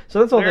 that's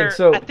the whole thing.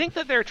 So I think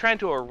that they're trying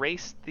to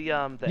erase the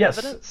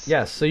evidence.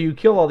 Yes, so you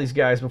kill all these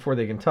guys before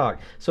they can talk.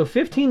 So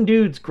 15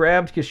 dudes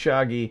grabbed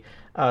Khashoggi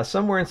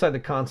somewhere inside the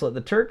consulate.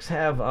 The Turks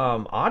have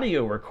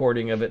audio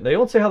recording of it. They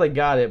won't say how they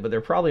got it, but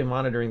they're probably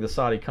monitoring the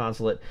Saudi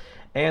consulate.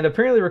 And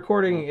apparently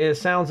recording is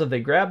sounds of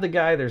they grab the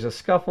guy, there's a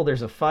scuffle,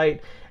 there's a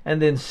fight,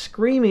 and then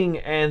screaming,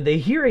 and they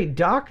hear a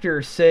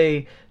doctor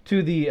say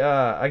to the,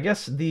 I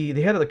guess the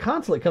head of the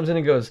consulate comes in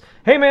and goes,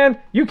 "Hey man,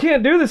 you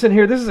can't do this in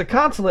here, this is a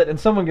consulate." And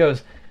someone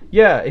goes,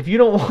 "Yeah, if you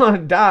don't want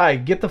to die,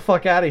 get the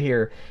fuck out of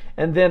here."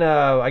 And then,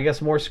 I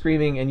guess more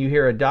screaming, and you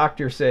hear a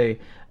doctor say,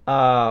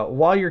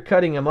 "While you're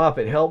cutting him up,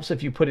 it helps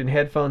if you put in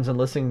headphones and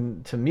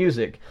listen to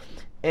music."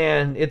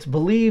 And it's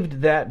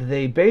believed that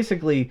they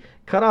basically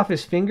cut off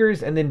his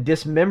fingers and then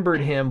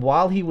dismembered him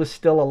while he was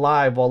still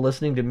alive while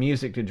listening to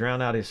music to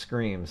drown out his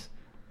screams.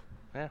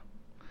 Yeah.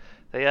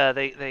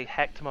 They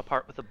hacked him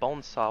apart with a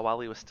bone saw while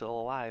he was still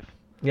alive.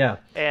 Yeah.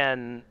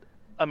 And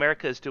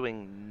America is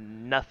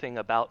doing nothing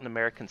about an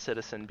American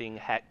citizen being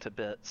hacked to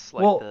bits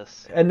like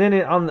this. And then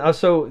and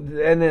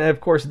then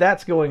of course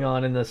that's going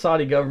on, and the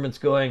Saudi government's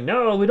going,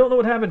 "No, we don't know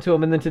what happened to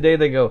him." And then today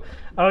they go,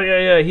 "Oh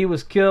yeah, he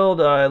was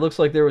killed. It looks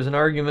like there was an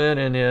argument,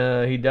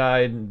 and he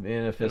died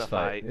in a fist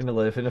fight. In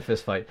a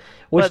fist fight,"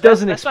 which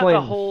doesn't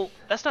explain.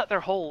 That's not their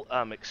whole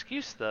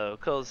excuse though,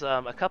 because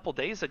a couple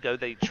days ago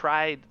they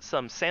tried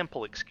some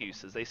sample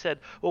excuses. They said,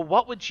 "Well,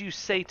 what would you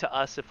say to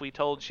us if we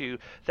told you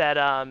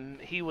that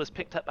he was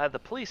picked up by the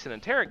police and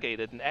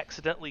interrogated and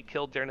accidentally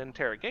killed during an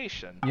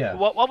interrogation?" Yeah.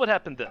 What would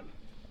happen then?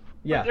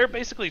 Yeah. They're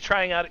basically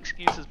trying out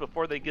excuses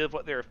before they give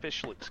what their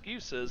official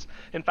excuse is.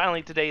 And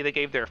finally today they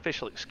gave their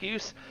official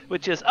excuse,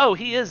 which is, "Oh,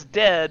 he is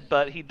dead,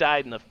 but he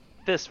died in a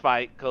fist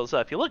fight." Because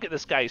if you look at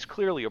this guy, he's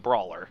clearly a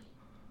brawler.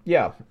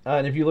 Yeah,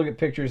 and if you look at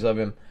pictures of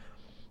him,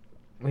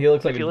 he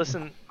looks like... If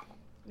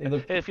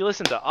you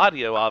listen to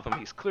audio of him,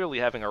 he's clearly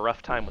having a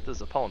rough time with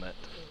his opponent.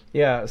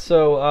 Yeah,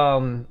 so,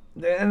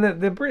 and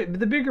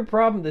the bigger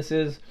problem this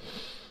is,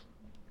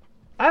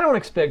 I don't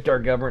expect our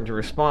government to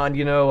respond.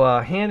 You know,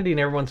 Hannity and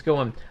everyone's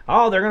going,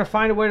 "Oh, they're going to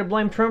find a way to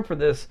blame Trump for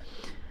this."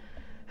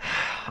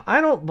 I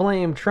don't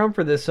blame Trump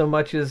for this so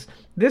much as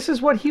this is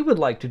what he would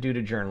like to do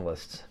to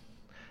journalists.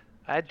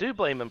 I do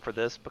blame him for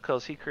this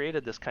because he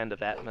created this kind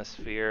of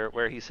atmosphere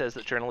where he says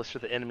that journalists are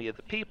the enemy of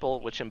the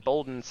people, which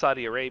emboldened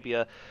Saudi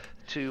Arabia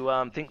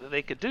to think that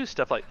they could do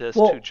stuff like this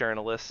to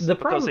journalists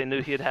because they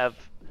knew he'd have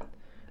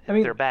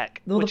their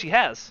back, which he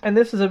has. And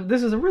this is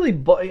a really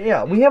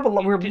we have a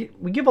lot.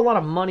 We give a lot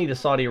of money to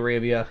Saudi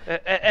Arabia.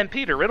 And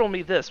Peter, riddle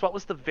me this: what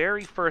was the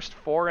very first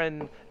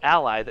foreign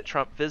ally that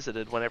Trump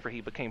visited whenever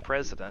he became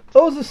president?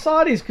 Oh, it was the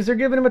Saudis, because they're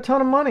giving him a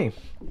ton of money.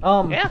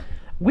 Yeah.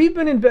 We've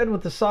been in bed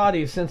with the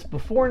Saudis since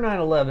before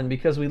 9/11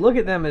 because we look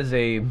at them as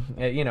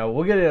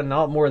we'll get into a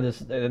lot more of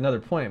this at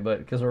another point, but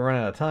because we're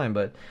running out of time.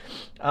 But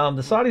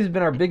the Saudis have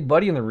been our big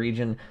buddy in the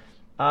region.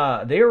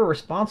 They were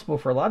responsible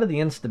for a lot of the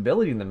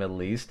instability in the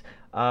Middle East.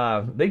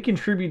 They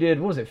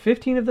contributed,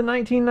 15 of the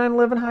 19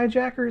 9/11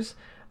 hijackers?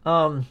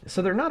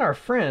 So they're not our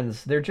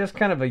friends. They're just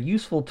kind of a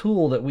useful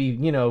tool that we,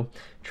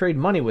 trade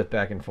money with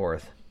back and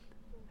forth.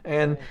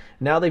 And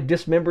now they've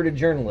dismembered a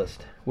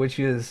journalist, which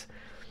is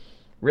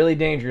really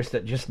dangerous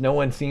that just no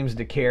one seems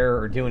to care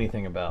or do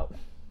anything about.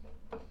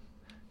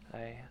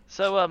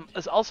 So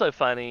it's also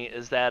funny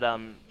is that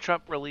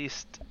Trump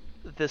released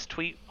this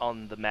tweet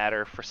on the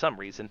matter for some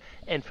reason.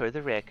 And for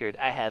the record,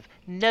 I have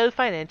no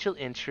financial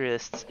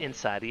interests in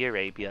Saudi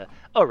Arabia,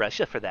 or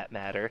Russia for that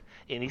matter.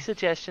 Any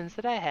suggestions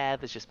that I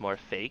have is just more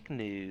fake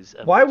news,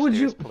 of Why which would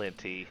there's you-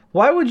 plenty.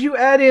 Why would you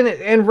add in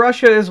and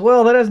Russia as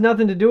well? That has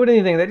nothing to do with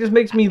anything. That just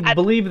makes me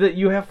believe that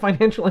you have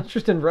financial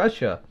interest in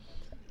Russia.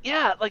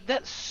 Yeah, like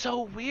that's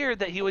so weird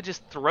that he would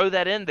just throw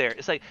that in there.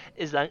 It's like,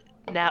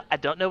 now I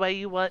don't know why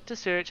you want to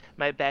search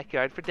my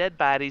backyard for dead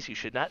bodies. You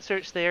should not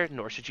search there,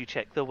 nor should you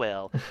check the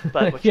well.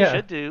 But what Yeah. you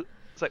should do,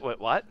 it's like,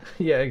 what?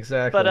 Yeah,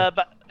 exactly.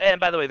 But and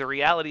by the way, the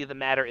reality of the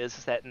matter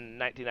is that in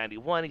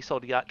 1991 he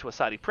sold a yacht to a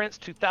Saudi prince.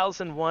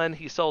 2001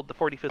 he sold the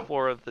 45th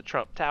floor of the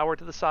Trump Tower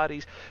to the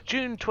Saudis.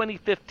 June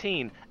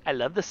 2015, I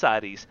love the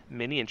Saudis,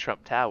 mini and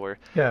Trump Tower.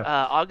 Yeah.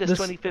 August This-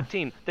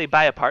 2015, they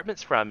buy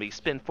apartments from me,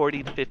 spend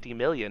 40 to 50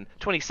 million.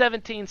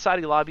 2017,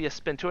 Saudi lobbyists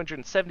spend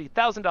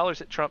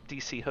 $270,000 at Trump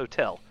DC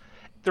hotel.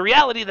 The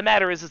reality of the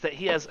matter is that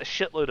he has a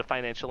shitload of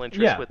financial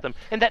interest Yeah. with them,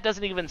 and that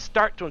doesn't even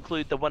start to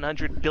include the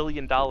 $100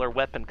 billion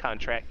weapon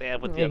contract they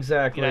have with the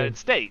Exactly. United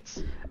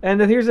States. And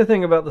then here's the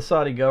thing about the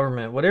Saudi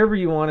government. Whatever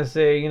you want to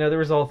say, there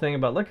was a whole thing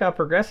about look how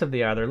progressive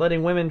they are. They're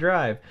letting women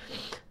drive.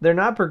 They're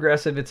not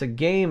progressive. It's a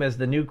game as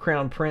the new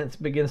crown prince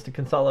begins to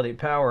consolidate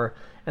power.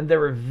 And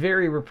they're a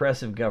very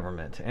repressive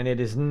government. And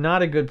it is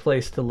not a good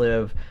place to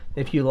live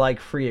if you like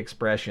free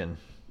expression.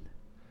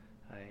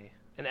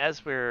 And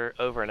as we're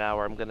over an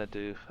hour, I'm going to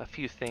do a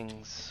few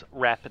things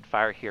rapid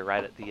fire here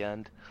right at the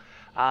end.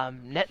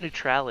 Net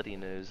neutrality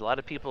news. A lot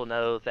of people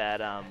know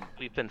that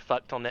we've been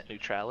fucked on net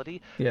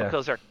neutrality Yeah.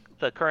 because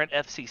the current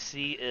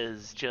FCC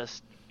is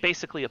just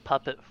basically a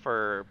puppet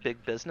for big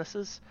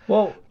businesses.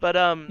 Well, But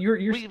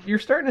you're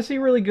starting to see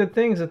really good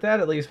things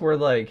at least where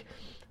like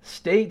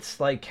states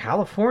like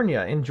California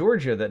and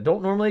Georgia that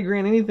don't normally agree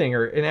on anything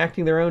are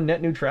enacting their own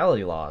net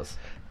neutrality laws.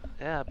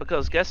 Yeah,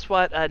 because guess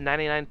what?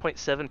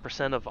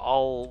 99.7% of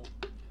all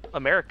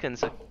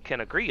Americans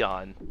can agree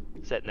on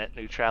is that net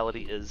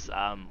neutrality is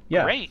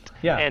Yeah, great,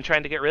 yeah. and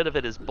trying to get rid of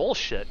it is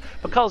bullshit.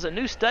 Because a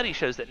new study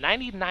shows that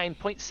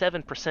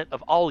 99.7%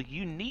 of all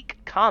unique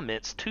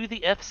comments to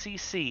the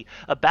FCC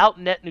about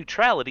net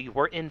neutrality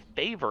were in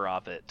favor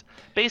of it.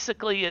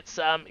 Basically, it's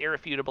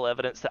irrefutable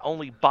evidence that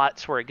only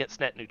bots were against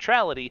net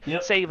neutrality,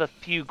 Yep. save a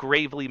few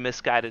gravely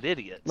misguided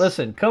idiots.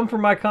 Listen, come for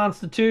my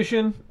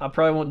Constitution. I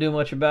probably won't do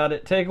much about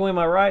it. Take away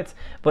my rights.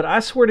 But I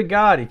swear to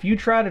God, if you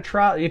try to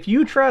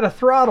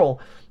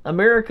throttle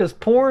America's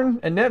porn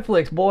and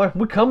Netflix, boy,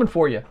 we're coming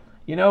for you.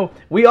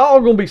 We all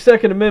gonna be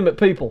Second Amendment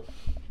people.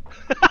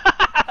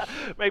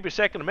 Maybe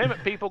Second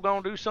Amendment people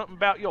gonna do something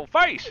about your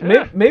face.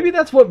 Maybe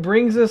that's what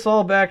brings us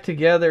all back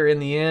together in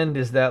the end.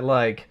 Is that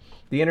like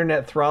the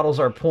internet throttles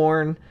our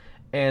porn,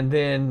 and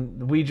then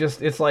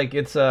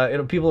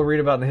people read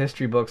about in the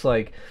history books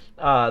like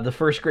the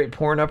first great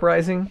porn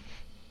uprising.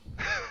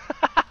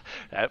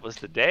 That was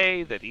the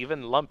day that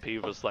even Lumpy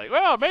was like,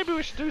 well, maybe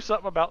we should do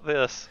something about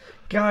this.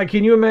 God,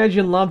 can you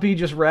imagine Lumpy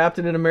just wrapped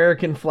in an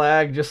American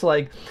flag, just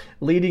like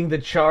leading the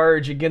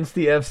charge against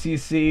the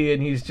FCC,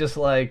 and he's just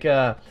like,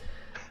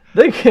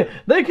 they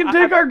can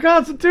take our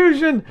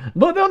Constitution,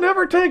 but they'll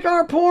never take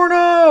our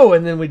porno.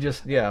 And then we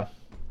just, yeah.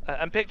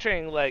 I'm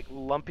picturing like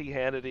Lumpy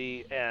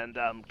Hannity and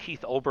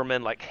Keith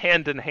Olbermann like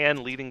hand in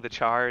hand leading the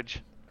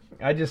charge.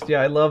 I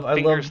love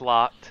Fingers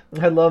locked.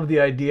 I love the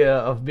idea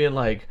of being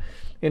like,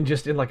 in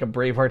like a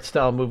Braveheart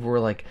style movie where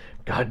like,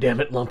 God damn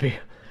it, Lumpy,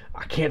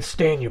 I can't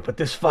stand you, but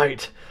this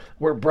fight,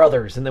 we're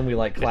brothers, and then we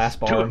like clasp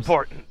Too arms.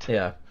 important.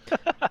 Yeah.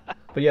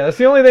 But yeah, that's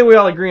the only thing we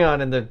all agree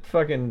on, and the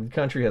fucking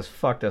country has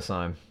fucked us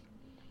on.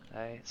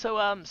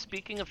 So,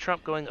 speaking of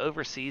Trump going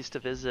overseas to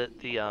visit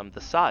the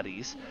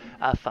Saudis,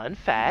 fun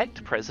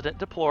fact: President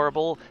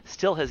Deplorable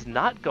still has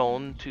not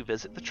gone to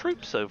visit the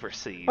troops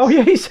overseas. Oh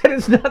yeah, he said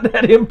it's not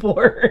that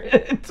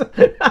important.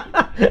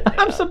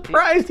 I'm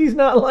surprised he's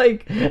not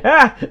like,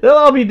 they'll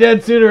all be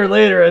dead sooner or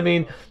later. I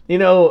mean,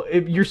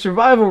 if your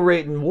survival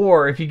rate in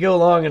war, if you go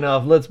long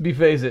enough, let's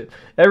face it,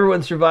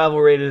 everyone's survival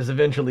rate is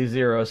eventually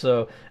zero.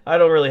 So I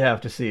don't really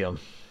have to see him.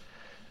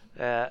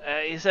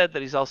 He said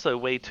that he's also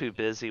way too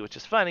busy, which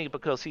is funny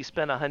because he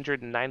spent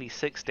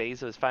 196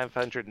 days of his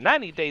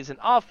 590 days in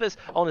office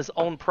on his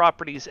own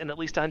properties, and at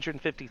least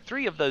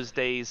 153 of those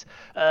days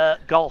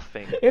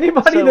golfing.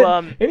 Anybody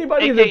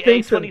that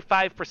thinks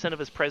 25% of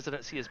his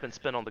presidency has been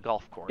spent on the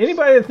golf course.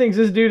 Anybody that thinks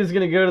this dude is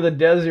going to go to the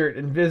desert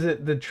and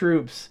visit the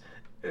troops,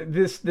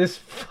 this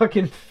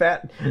fucking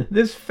fat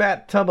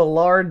tub of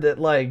lard that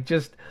like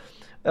just.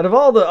 Out of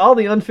all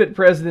the unfit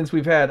presidents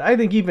we've had, I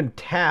think even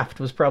Taft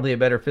was probably a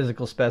better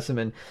physical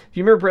specimen. If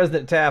you remember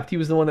President Taft, he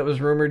was the one that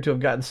was rumored to have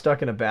gotten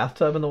stuck in a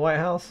bathtub in the White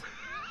House.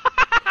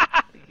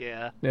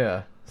 Yeah.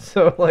 Yeah.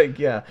 So, like,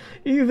 yeah.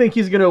 You think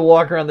he's going to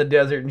walk around the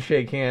desert and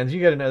shake hands,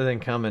 you got another thing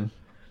coming.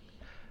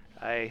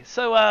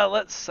 So,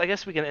 I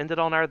guess we can end it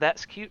on our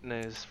That's Cute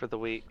news for the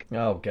week.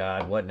 Oh,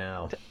 God, what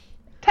now?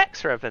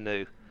 Tax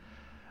revenue.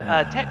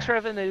 Tax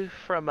revenue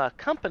from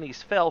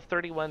companies fell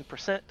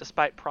 31%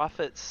 despite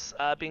profits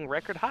being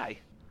record high.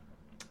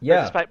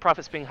 Yeah. Despite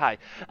profits being high.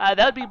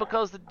 That would be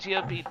because the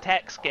GOP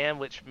tax scam,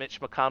 which Mitch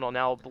McConnell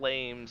now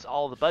blames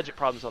all the budget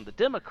problems on the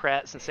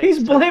Democrats and saying He's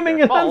it's totally blaming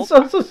their it on fault.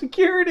 Social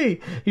Security.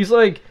 He's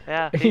like,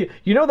 Yeah,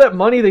 you know that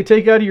money they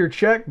take out of your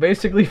check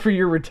basically for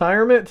your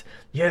retirement?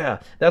 Yeah,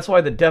 that's why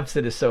the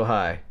deficit is so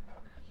high.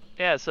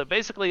 Yeah, so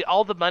basically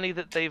all the money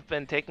that they've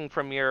been taking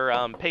from your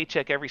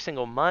paycheck every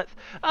single month,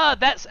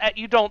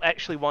 you don't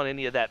actually want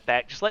any of that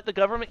back. Just let the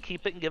government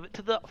keep it and give it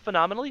to the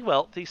phenomenally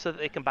wealthy so that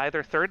they can buy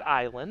their third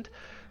island.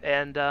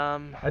 And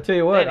I tell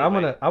you what,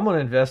 anyway. I'm gonna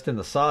invest in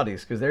the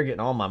Saudis because they're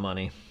getting all my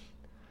money.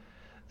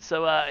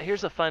 So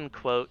here's a fun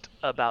quote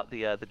about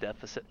the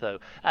deficit, though.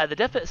 The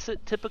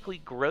deficit typically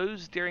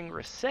grows during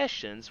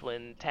recessions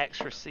when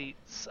tax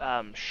receipts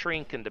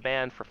shrink and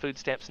demand for food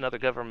stamps and other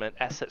government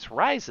assets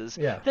rises,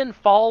 Yeah. then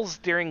falls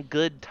during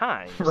good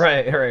times.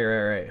 Right.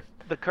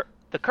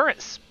 The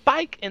current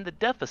spike in the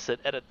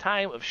deficit at a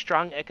time of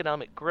strong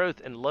economic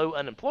growth and low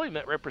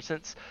unemployment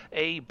represents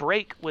a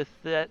break with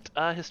that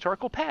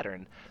historical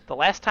pattern. The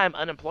last time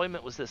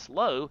unemployment was this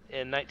low,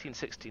 in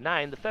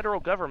 1969, the federal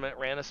government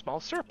ran a small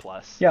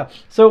surplus. Yeah.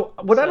 So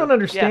what I So, don't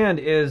understand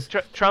is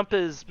Trump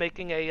is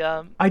making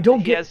a.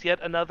 He has yet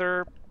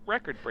another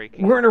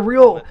record-breaking. we're in a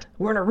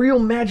real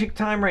magic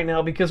time right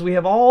now because we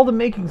have all the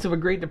makings of a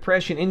Great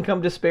Depression,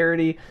 income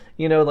disparity,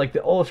 like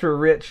the ultra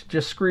rich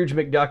just Scrooge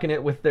McDucking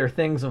it with their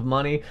things of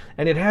money,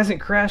 and it hasn't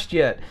crashed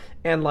yet.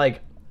 And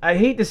like, I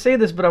hate to say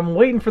this, but I'm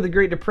waiting for the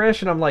Great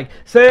Depression. I'm like,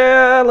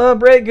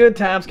 celebrate good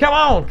times, come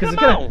on, because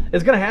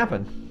it's gonna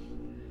happen.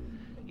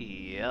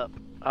 Yep.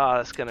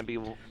 It's gonna be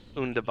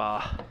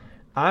wunderbar.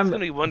 It's gonna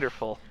be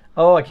wonderful.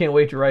 Oh, I can't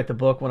wait to write the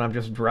book when I'm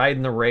just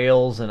riding the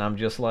rails and I'm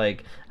just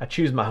like, I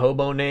choose my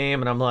hobo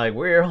name and I'm like,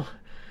 well,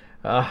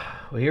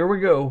 here we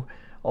go.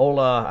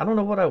 I don't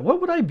know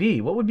what would I be?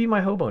 What would be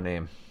my hobo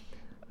name?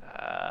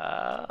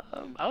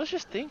 I was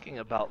just thinking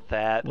about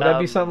that. Would I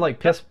be something like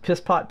Piss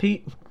Pot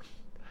Pete?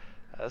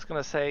 I was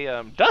gonna say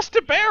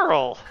Dusty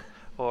Barrel,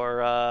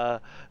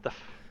 or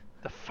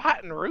the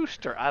Fighting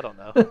Rooster. I don't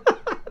know.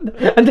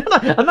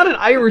 I'm not an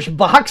Irish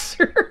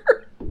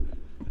boxer.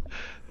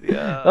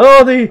 Yeah.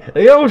 Oh,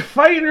 the old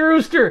Fighting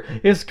Rooster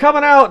is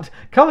coming out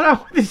with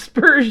his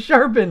spurs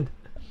sharpened.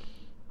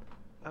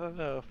 I don't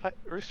know.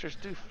 Roosters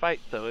do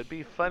fight, though. It'd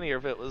be funnier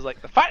if it was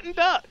like the Fighting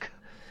Duck.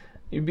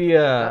 You'd be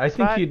I That's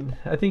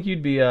think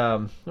you'd be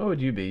what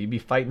would you be? You'd be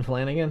Fighting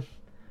Flanagan.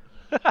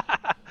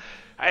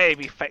 Hey,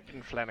 be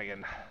Fighting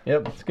Flanagan.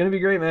 Yep, it's gonna be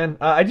great, man.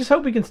 I just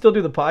hope we can still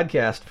do the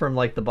podcast from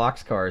like the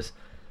boxcars.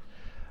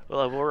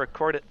 Well, we'll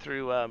record it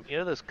through,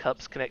 those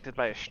cups connected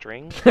by a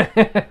string?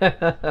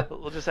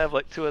 We'll just have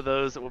like two of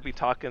those that we'll be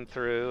talking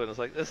through, and it's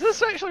like, is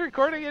this actually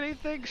recording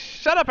anything?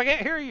 Shut up, I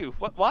can't hear you.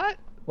 What?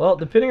 Well,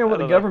 depending on what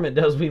the don't know. government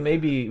does, we may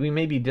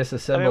be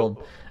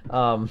disassembled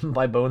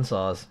by bone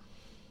saws.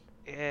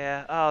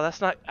 Yeah,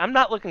 I'm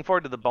not looking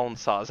forward to the bone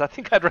saws. I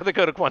think I'd rather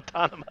go to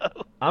Guantanamo.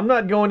 I'm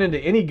not going into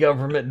any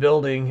government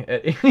building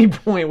at any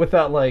point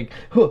without like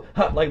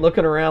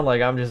looking around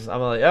like I'm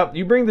like, yep,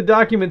 you bring the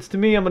documents to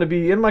me, I'm going to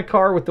be in my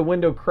car with the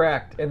window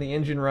cracked and the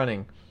engine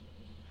running.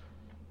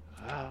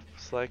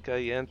 It's like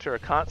you enter a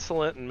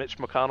consulate and Mitch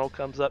McConnell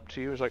comes up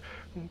to you. He's like,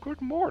 good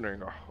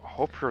morning. I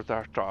hope you're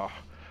that,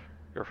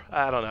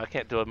 I don't know. I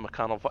can't do a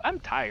McConnell voice. I'm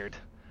tired.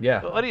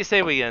 Yeah. What do you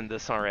say we end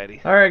this already?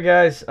 All right,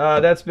 guys.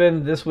 That's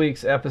been this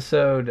week's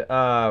episode.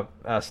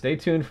 Stay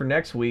tuned for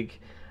next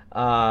week.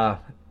 Countdown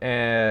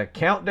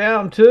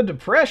to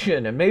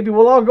depression, and maybe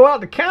we'll all go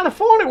out the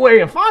California way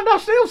and find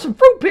ourselves some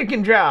fruit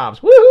picking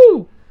jobs.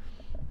 Woohoo!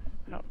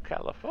 Out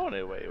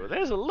California way, where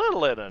there's a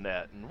little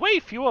internet and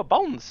way fewer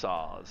bone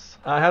saws.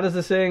 How does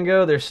the saying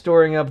go? They're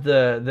storing up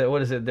the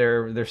what is it?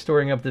 They're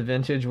storing up the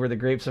vintage where the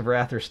grapes of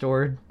wrath are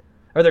stored.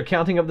 Or they're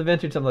counting up the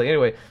vintage, something like.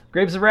 Anyway,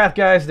 grapes of wrath,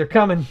 guys, they're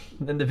coming,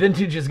 and the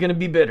vintage is going to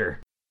be bitter.